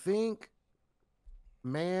 I think,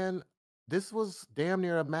 man, this was damn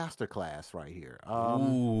near a masterclass right here.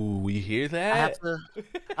 Ooh, you hear I have that? to,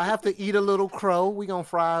 I have to eat a little crow. We gonna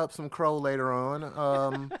fry up some crow later on.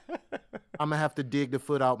 I'm gonna have to dig the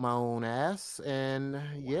foot out my own ass, and Wow.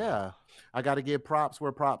 yeah, I got to give props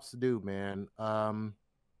where props due, man.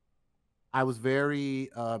 I was very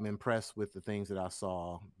impressed with the things that I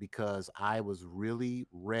saw because I was really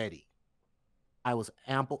ready. I was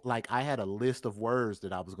ample, like I had a list of words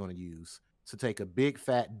that I was going to use to take a big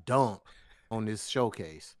fat dump on this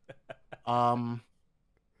showcase. Um,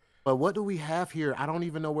 but what do we have here? I don't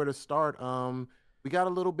even know where to start. We got a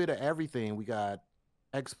little bit of everything. We got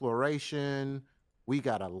exploration. We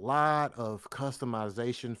got a lot of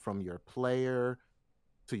customization from your player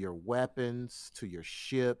to your weapons to your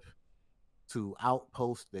ship to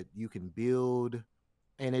outposts that you can build.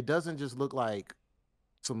 And it doesn't just look like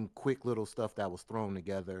some quick little stuff that was thrown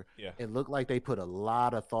together. Yeah. It looked like they put a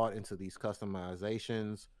lot of thought into these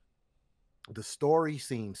customizations. The story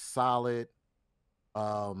seems solid.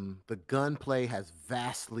 The gunplay has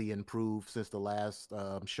vastly improved since the last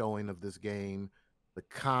showing of this game. The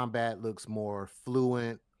combat looks more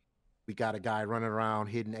fluent. We got a guy running around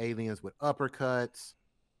hitting aliens with uppercuts.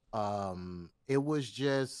 It was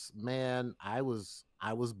just, man, I was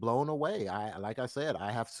blown away. I like I said,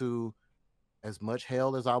 I have to, as much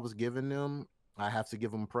hell as I was giving them, I have to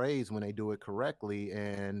give them praise when they do it correctly.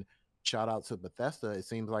 And shout out to Bethesda. It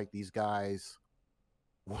seems like these guys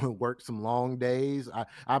worked some long days.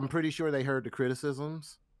 I'm pretty sure they heard the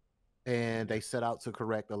criticisms and Yeah. they set out to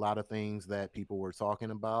correct a lot of things that people were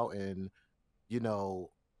talking about. And you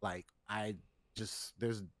know, like I just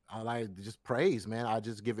there's I like just praise, man. I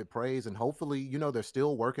just give it praise, and hopefully, they're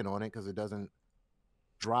still working on it because it doesn't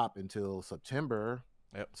drop until September.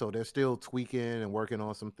 Yep. So they're still tweaking and working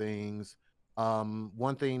on some things.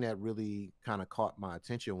 One thing that really kind of caught my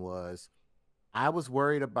attention was I was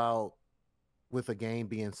worried about with a game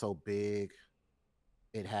being so big,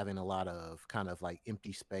 it having a lot of kind of like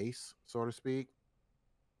empty space, so to speak.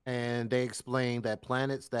 And they explained that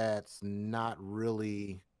planets that's not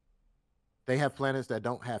really they have planets that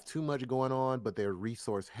don't have too much going on, but they're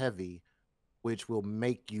resource heavy, which will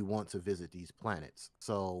make you want to visit these planets.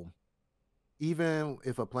 So even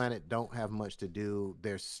if a planet don't have much to do,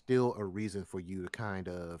 there's still a reason for you to kind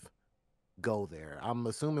of go there. I'm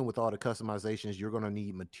assuming with all the customizations, you're going to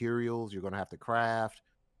need materials, you're going to have to craft.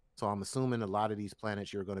 So I'm assuming a lot of these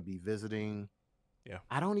planets you're going to be visiting. Yeah.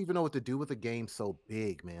 I don't even know what to do with a game so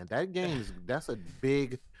big, man. That's a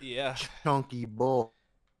big Yeah. chunky boy.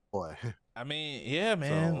 I mean, yeah,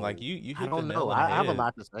 man. Like So you I hit the don't know. nail on the I have a head.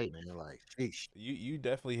 lot to say, man. Like, sheesh. You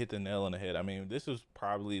definitely hit the nail on the head. I mean, this was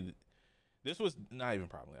not even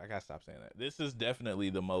probably. I gotta stop saying that. This is definitely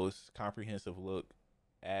the most comprehensive look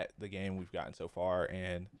at the game we've gotten so far,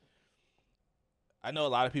 and I know a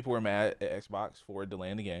lot of people were mad at Xbox for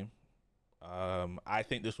delaying the game. I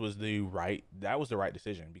think this was the right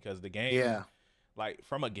decision because the game Yeah. like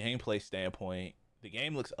from a gameplay standpoint, the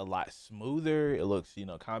game looks a lot smoother. It looks,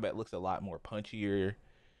 combat looks a lot more punchier.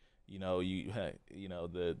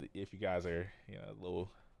 The if you guys are, a little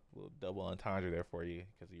double entendre there for you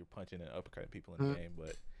because you're punching and uppercutting people in the Mhm. game.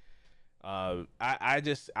 But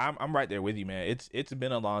I'm right there with you, man. It's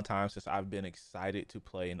been a long time since I've been excited to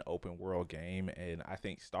play an open world game, and I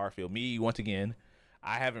think Starfield. Me once again,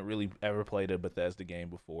 I haven't really ever played a Bethesda game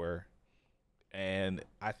before, and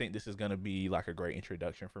I think this is gonna be like a great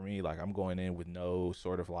introduction for me. Like I'm going in with no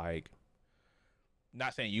sort of like,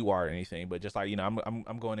 not saying you are or anything, but just like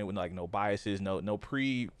I'm going in with like no biases, no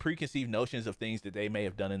preconceived notions of things that they may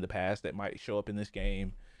have done in the past that might show up in this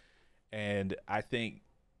game, and I think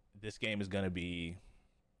this game is gonna be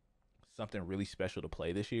something really special to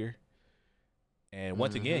play this year. And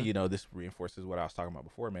once again, Mhm. this reinforces what I was talking about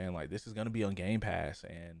before, man. Like this is gonna be on Game Pass,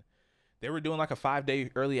 and they were doing like a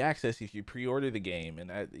 5-day early access if you pre-order the game, and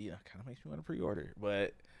that kind of makes me want to pre-order.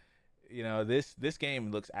 But this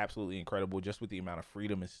game looks absolutely incredible just with the amount of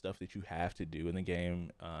freedom and stuff that you have to do in the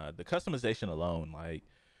game. The customization alone, like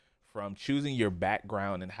from choosing your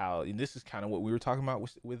background and how, and this is kind of what we were talking about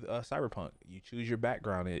with Cyberpunk. You choose your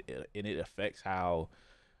background, and it affects how,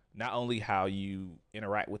 not only how you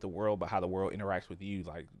interact with the world, but how the world interacts with you.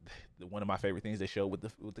 Like one of my favorite things they showed with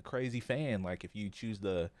the crazy fan. Like if you choose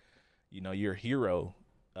your hero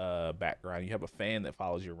background, you have a fan that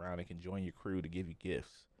follows you around and can join your crew to give you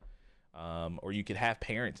gifts. Or you could have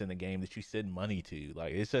parents in the game that you send money to.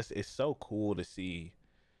 Like it's so cool to see.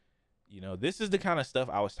 This is the kind of stuff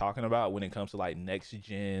I was talking about when it comes to like next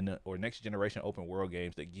gen or next generation open world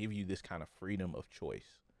games that give you this kind of freedom of choice,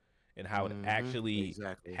 and how it Mhm. actually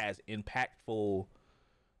Exactly. has impactful.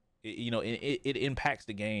 It impacts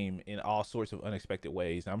the game in all sorts of unexpected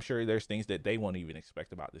ways. I'm sure there's things that they won't even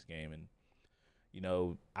expect about this game, and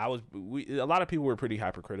a lot of people were pretty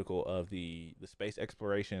hypercritical of the space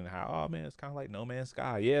exploration and how, oh man, it's kind of like No Man's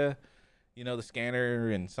Sky. Yeah, the scanner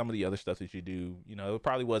and some of the other stuff that you do, it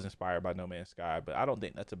probably was inspired by No Man's Sky, but I don't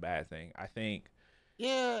think that's a bad thing. I think,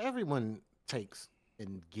 Yeah, everyone takes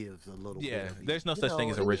and gives a little bit yeah, of each. there's no such thing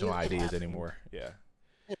as It, original it ideas happens. anymore. Yeah.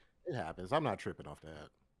 It happens. I'm not tripping off that.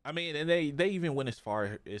 I mean, and they even went as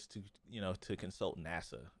far as to, to consult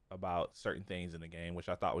NASA about certain things in the game, which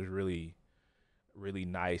I thought was really really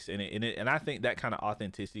nice. And I think that kind of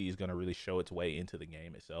authenticity is going to really show its way into the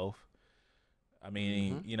game itself. I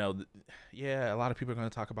mean, Hmm. yeah, a lot of people are going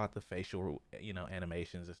to talk about the facial,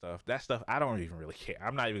 animations and stuff. That stuff I don't even really care.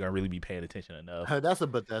 I'm not even going to really be paying attention enough. That's a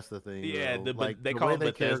Bethesda thing, Yeah, though. but Like they the call way them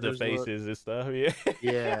their Bethesda characters look. faces and stuff. Yeah.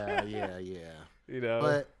 Yeah, yeah, yeah. you know.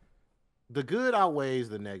 But the good outweighs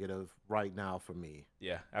the negative right now for me.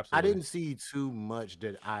 Yeah, I absolutely. didn't see too much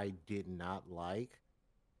that I did not like.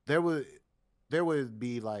 There would there would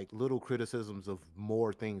be like little criticisms of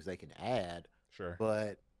more things they can add, Sure.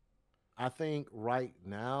 but I think right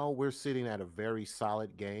now we're sitting at a very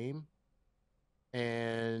solid game.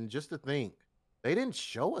 And just to think, they didn't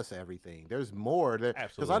show us everything. There's more there because I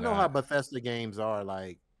Absolutely know how not. Bethesda games are.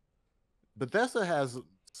 Like Bethesda has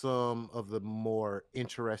some of the more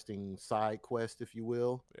interesting side quests, if you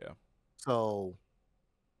will. Yeah. So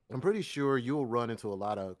I'm pretty sure you'll run into a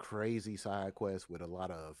lot of crazy side quests with a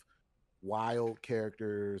lot of wild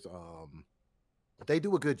characters. They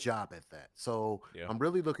do a good job at that. So Yeah. I'm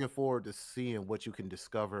really looking forward to seeing what you can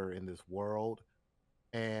discover in this world.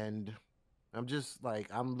 And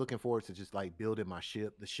I'm looking forward to just like building my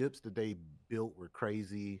ship. The ships that they built were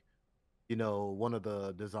crazy. One of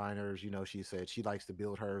the designers, she said she likes to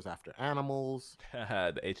build hers after animals.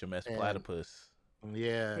 the HMS And platypus.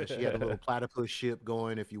 yeah, she had a little platypus ship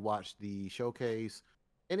going if you watch the showcase.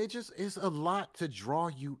 And it just is a lot to draw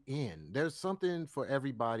you in. There's something for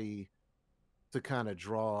everybody to kind of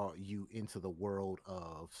draw you into the world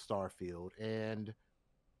of Starfield. And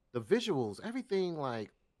the visuals, everything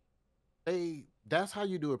like that's how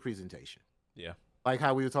you do a presentation. yeah. Like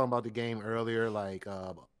how we were talking about the game earlier, like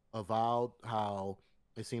Avowed, how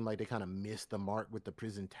it seemed like they kind of missed the mark with the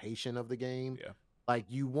presentation of the game. Yeah. Like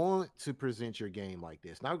you want to present your game like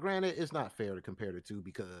this. Now, granted, it's not fair to compare the two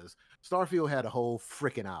because Starfield had a whole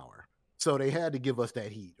freaking hour. So they had to give us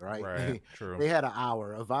that heat, right? Right. True. They had an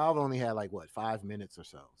hour. Avowed only had like what, 5 minutes or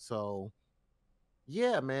so. So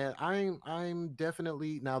yeah, man, I'm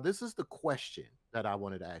definitely now. This is the question that I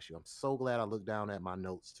wanted to ask you. I'm so glad I looked down at my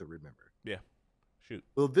notes to remember. Yeah. Shoot.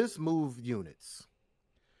 Will this move units?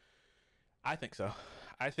 I think so.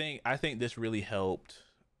 I think this really helped.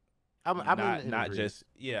 I'm in Not agreement. just,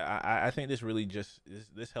 yeah. I think this really just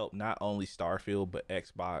this helped not only Starfield but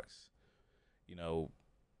Xbox. You know,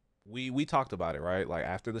 we talked about it, right? Like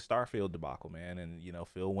after the Starfield debacle, man, and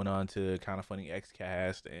Phil went on to Kind of Funny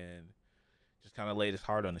XCast, and just kind of laid his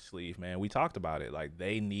heart on his sleeve, man. We talked about it. Like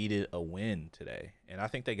they needed a win today, and I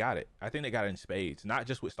think they got it. I think they got it in spades, not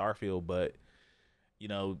just with Starfield, but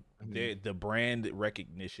Mhm. the brand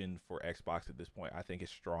recognition for Xbox at this point, I think, is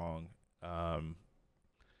strong. Um,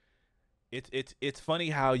 it's funny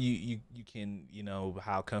how you can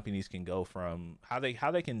how companies can go from how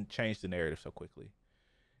they can change the narrative so quickly.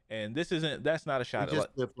 And that's not a We shot at just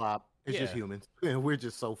like flip flop. It's just yeah. humans. We're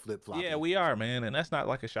just so flip Yeah, floppy. we are, man, and that's not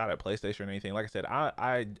like a shot at PlayStation or anything. Like I said,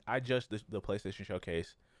 I judged the PlayStation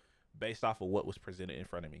Showcase based off of what was presented in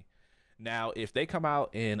front of me. Now, if they come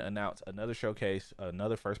out and announce another showcase,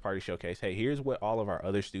 another first party showcase, hey, here's what all of our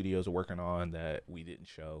other studios are working on that we didn't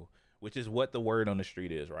show, which is what the word on the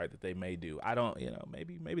street is, right? That they may do. I don't,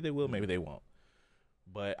 maybe they will, maybe Mhm. they won't.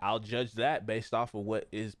 But I'll judge that based off of what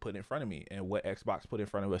is put in front of me and what Xbox put in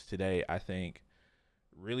front of us today. I think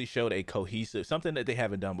really showed a cohesive something that they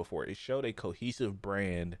haven't done before. It showed a cohesive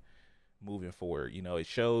brand moving forward. It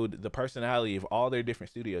showed the personality of all their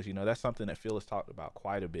different studios. That's something that Phil has talked about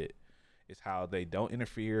quite a bit. Is how they don't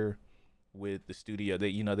interfere with the studio.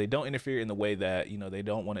 They don't interfere in the way that they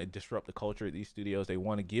don't want to disrupt the culture of these studios. They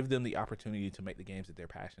want to give them the opportunity to make the games that they're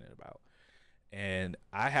passionate about. And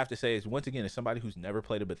I have to say, is once again, as somebody who's never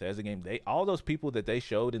played a Bethesda game, all those people that they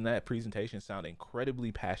showed in that presentation sound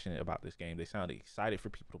incredibly passionate about this game. They sounded excited for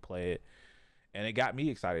people to play it, and it got me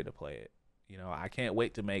excited to play it. I can't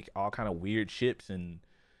wait to make all kind of weird ships and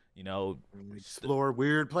you know, And st- explore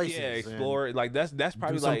weird yeah, places and explore. Like that's do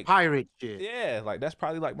probably some like pirate shit. yeah, like that's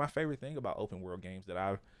probably like my favorite thing about open world games that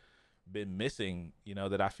I've been missing.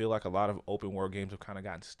 That I feel like a lot of open world games have kind of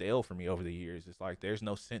gotten stale for me over the years. It's like there's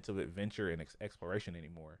no sense of adventure and exploration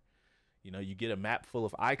anymore. You get a map full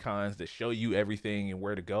of icons that show you everything and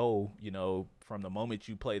where to go. From the moment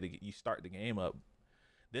you start the game up.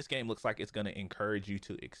 This game looks like it's going to encourage you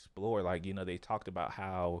to explore. Like they talked about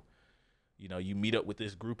how you meet up with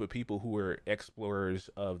this group of people who are explorers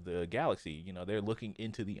of the galaxy. They're looking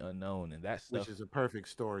into the unknown and that Which stuff. is a perfect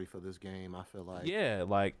story for this game, I feel like. Yeah,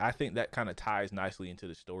 like I think that kind of ties nicely into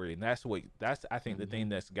the story, and that's I think the Hmm. thing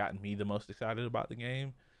that's gotten me the most excited about the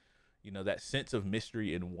game. That sense of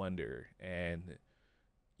mystery and wonder, and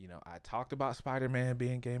I talked about Spider-Man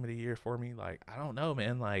being game of the year for me. Like I don't know,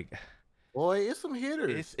 man. Like Boy, it's some it's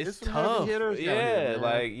hitters. it's It's some heavy tough. hitters out here, Yeah, man.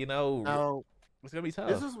 like Now, it's gonna be this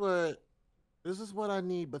tough. is what this is what I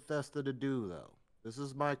need Bethesda to do though. This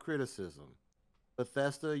is my criticism.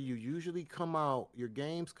 Bethesda, you usually your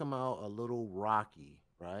games come out a little rocky,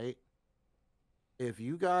 right? If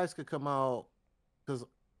you guys could come out, because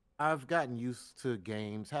I've gotten used to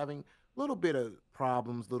games having a little bit of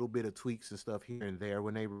problems, little bit of tweaks and stuff here and there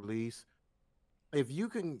when they release. If you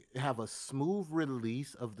can have a smooth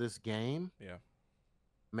release of this game, Yeah,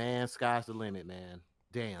 man, sky's the limit, man.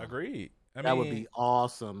 Damn. agreed. I That would mean, be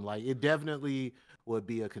awesome. Like it definitely would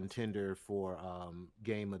be a contender for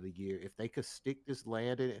game of the year if they could stick this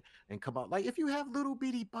landing and come out. Like if you have little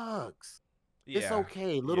bitty bugs, it's yeah,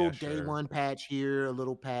 okay. Little yeah, day sure. one patch here, a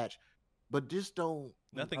little patch, but just don't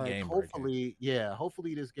Nothing like game breaking. hopefully, yeah,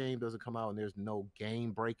 hopefully this game doesn't come out and there's no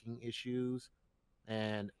game breaking issues.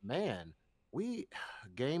 And man, we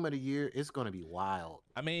game of the year, it's gonna be wild.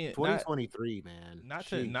 I mean, not 2023, man. not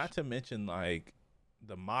to Sheesh. not to mention like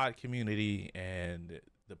the mod community and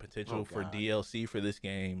the Oh potential for God. DLC for this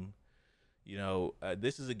game.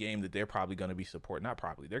 This is a game that they're probably going to be supporting. Not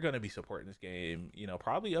probably, they're going to be supporting this game.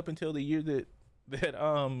 Probably up until the year that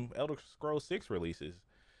Elder Scrolls 6 releases.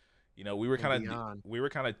 We were And kind of beyond.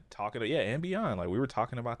 talking, yeah, and beyond. Like we were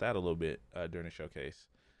talking about that a little bit during the showcase.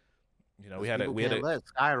 We Because had a people we had can't a let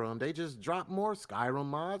Skyrim. They just dropped more Skyrim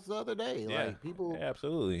mods the other day. yeah, Like people, yeah,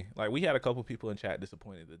 absolutely. Like we had a couple people in chat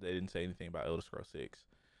disappointed that they didn't say anything about Elder Scrolls 6.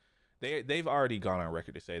 They've already gone on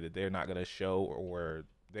record to say that they're not going to show or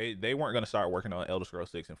they weren't going to start working on Elder Scrolls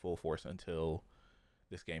 6 in full force until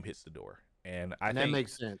this game hits the door. And and that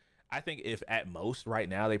makes sense. I think if at most right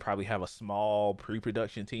now they probably have a small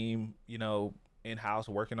pre-production team, in house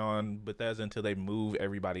working on Bethesda until they move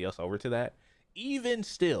everybody else over to that. Even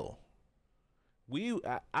still,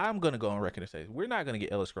 I'm gonna go on record and say we're not gonna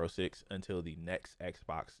get Elder Scrolls 6 until the next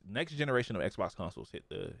generation of Xbox consoles hit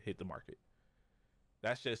the market.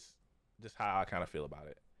 That's just how I kind of feel about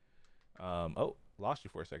it. Oh, lost you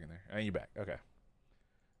for a second there, and you're back. Okay,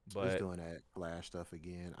 It's but doing that flash stuff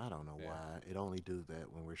again. I don't know yeah, why. It only do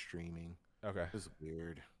that when we're streaming. okay. It's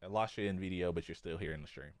weird. I lost you in video, but you're still here in the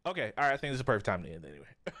stream. Okay, all right. I think this is a perfect time to end anyway.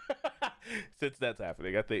 Since that's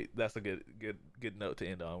happening, I think that's a good note to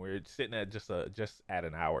end on. We're sitting at just at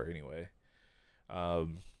an hour anyway.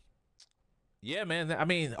 Um, yeah, man. I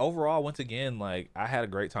mean, overall, once again, like I had a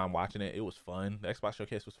great time watching it. It was fun. The Xbox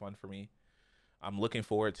Showcase was fun for me. I'm looking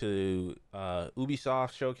forward to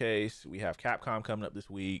Ubisoft Showcase. We have Capcom coming up this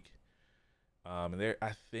week. And there,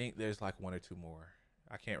 I think there's like one or two more.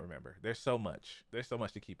 I can't remember. There's so much. There's so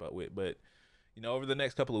much to keep up with. But over the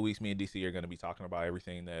next couple of weeks, me and DC are going to be talking about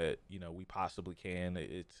everything that we possibly can.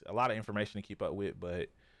 It's a lot of information to keep up with, but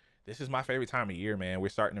this is my favorite time of year, man. We're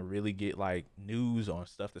starting to really get like news on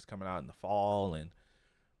stuff that's coming out in the fall, and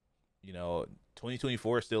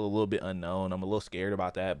 2024 is still a little bit unknown. I'm a little scared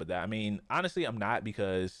about that, but I mean, honestly, I'm not,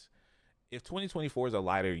 because if 2024 is a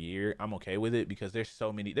lighter year, I'm okay with it, because there's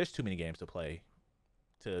too many games to play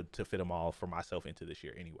to fit them all for myself into this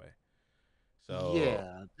year anyway. So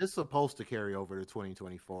Yeah, it's supposed to carry over to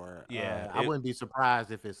 2024. yeah, I wouldn't be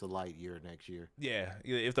surprised if it's a light year next year.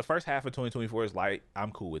 if the first half of 2024 is light,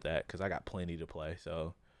 I'm cool with that, because I got plenty to play.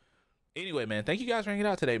 So anyway, man, thank you guys for hanging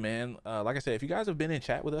out today, man. Like I said, if you guys have been in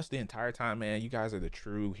chat with us the entire time, man, you guys are the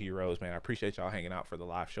true heroes, man. I appreciate y'all hanging out for the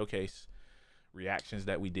live showcase reactions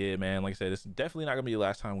that we did, man. Like I said, it's definitely not gonna be the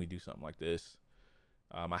last time we do something like this.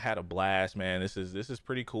 I had a blast, man. This is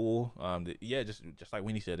pretty cool. Yeah, just like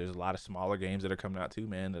Winnie said, there's a lot of smaller games that are coming out too,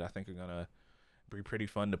 man, that I think are gonna be pretty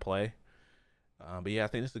fun to play. But yeah, I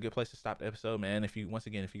think this is a good place to stop the episode, man. If you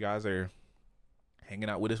guys are hanging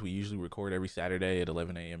out with us, we usually record every Saturday at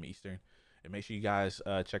 11 a.m. Eastern. And make sure you guys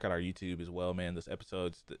check out our YouTube as well, man. This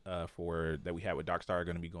episodes that we had with Darkstar are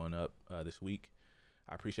going to be going up this week.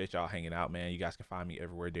 I appreciate y'all hanging out, man. You guys can find me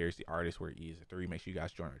everywhere. There's the artist where E is a 3. Make sure you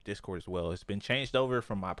guys join our Discord as well. It's been changed over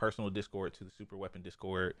from my personal Discord to the Super Weapon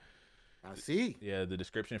Discord. I see. Yeah, the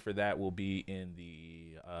description for that will be in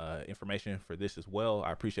the information for this as well.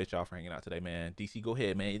 I appreciate y'all for hanging out today, man. DC, go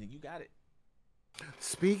ahead, man. You got it.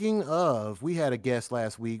 Speaking of, we had a guest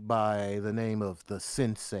last week by the name of the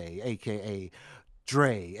Sensei, aka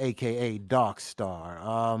Dre, aka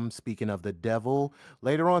Darkstar. Speaking of the devil,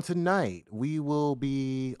 later on tonight, we will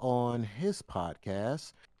be on his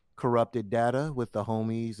podcast, Corrupted Data, with the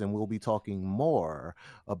homies, and we'll be talking more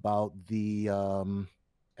about the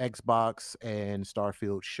Xbox and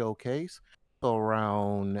Starfield showcase. So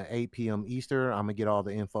around 8 p.m. Eastern, I'm gonna get all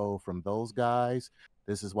the info from those guys.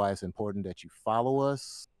 This is why it's important that you follow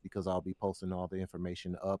us, because I'll be posting all the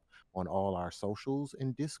information up on all our socials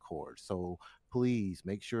and Discord. So please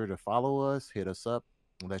make sure to follow us, hit us up.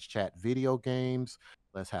 Let's chat video games.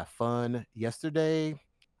 Let's have fun. Yesterday,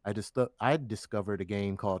 I discovered a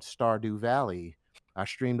game called Stardew Valley. I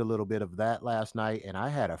streamed a little bit of that last night, and I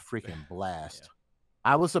had a freaking blast.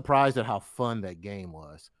 I was surprised at how fun that game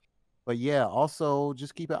was. But yeah, also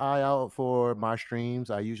just keep an eye out for my streams.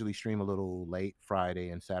 I usually stream a little late Friday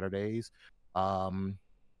and Saturdays. Um,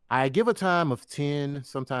 I give a time of 10.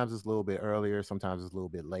 Sometimes it's a little bit earlier, sometimes it's a little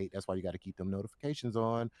bit late. That's why you got to keep them notifications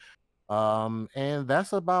on. And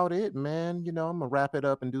that's about it, man. I'm gonna wrap it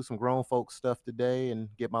up and do some grown folk stuff today and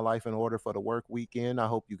get my life in order for the work weekend. I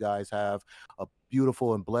hope you guys have a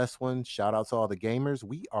beautiful and blessed one. Shout out to all the gamers.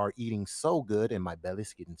 We are eating so good and my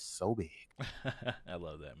belly's getting so big. I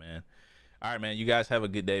love that, man. All right, man. You guys have a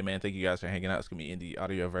good day, man. Thank you guys for hanging out. It's gonna be in the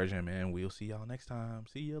audio version, man. We'll see y'all next time.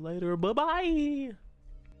 See you later. Bye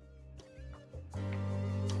bye.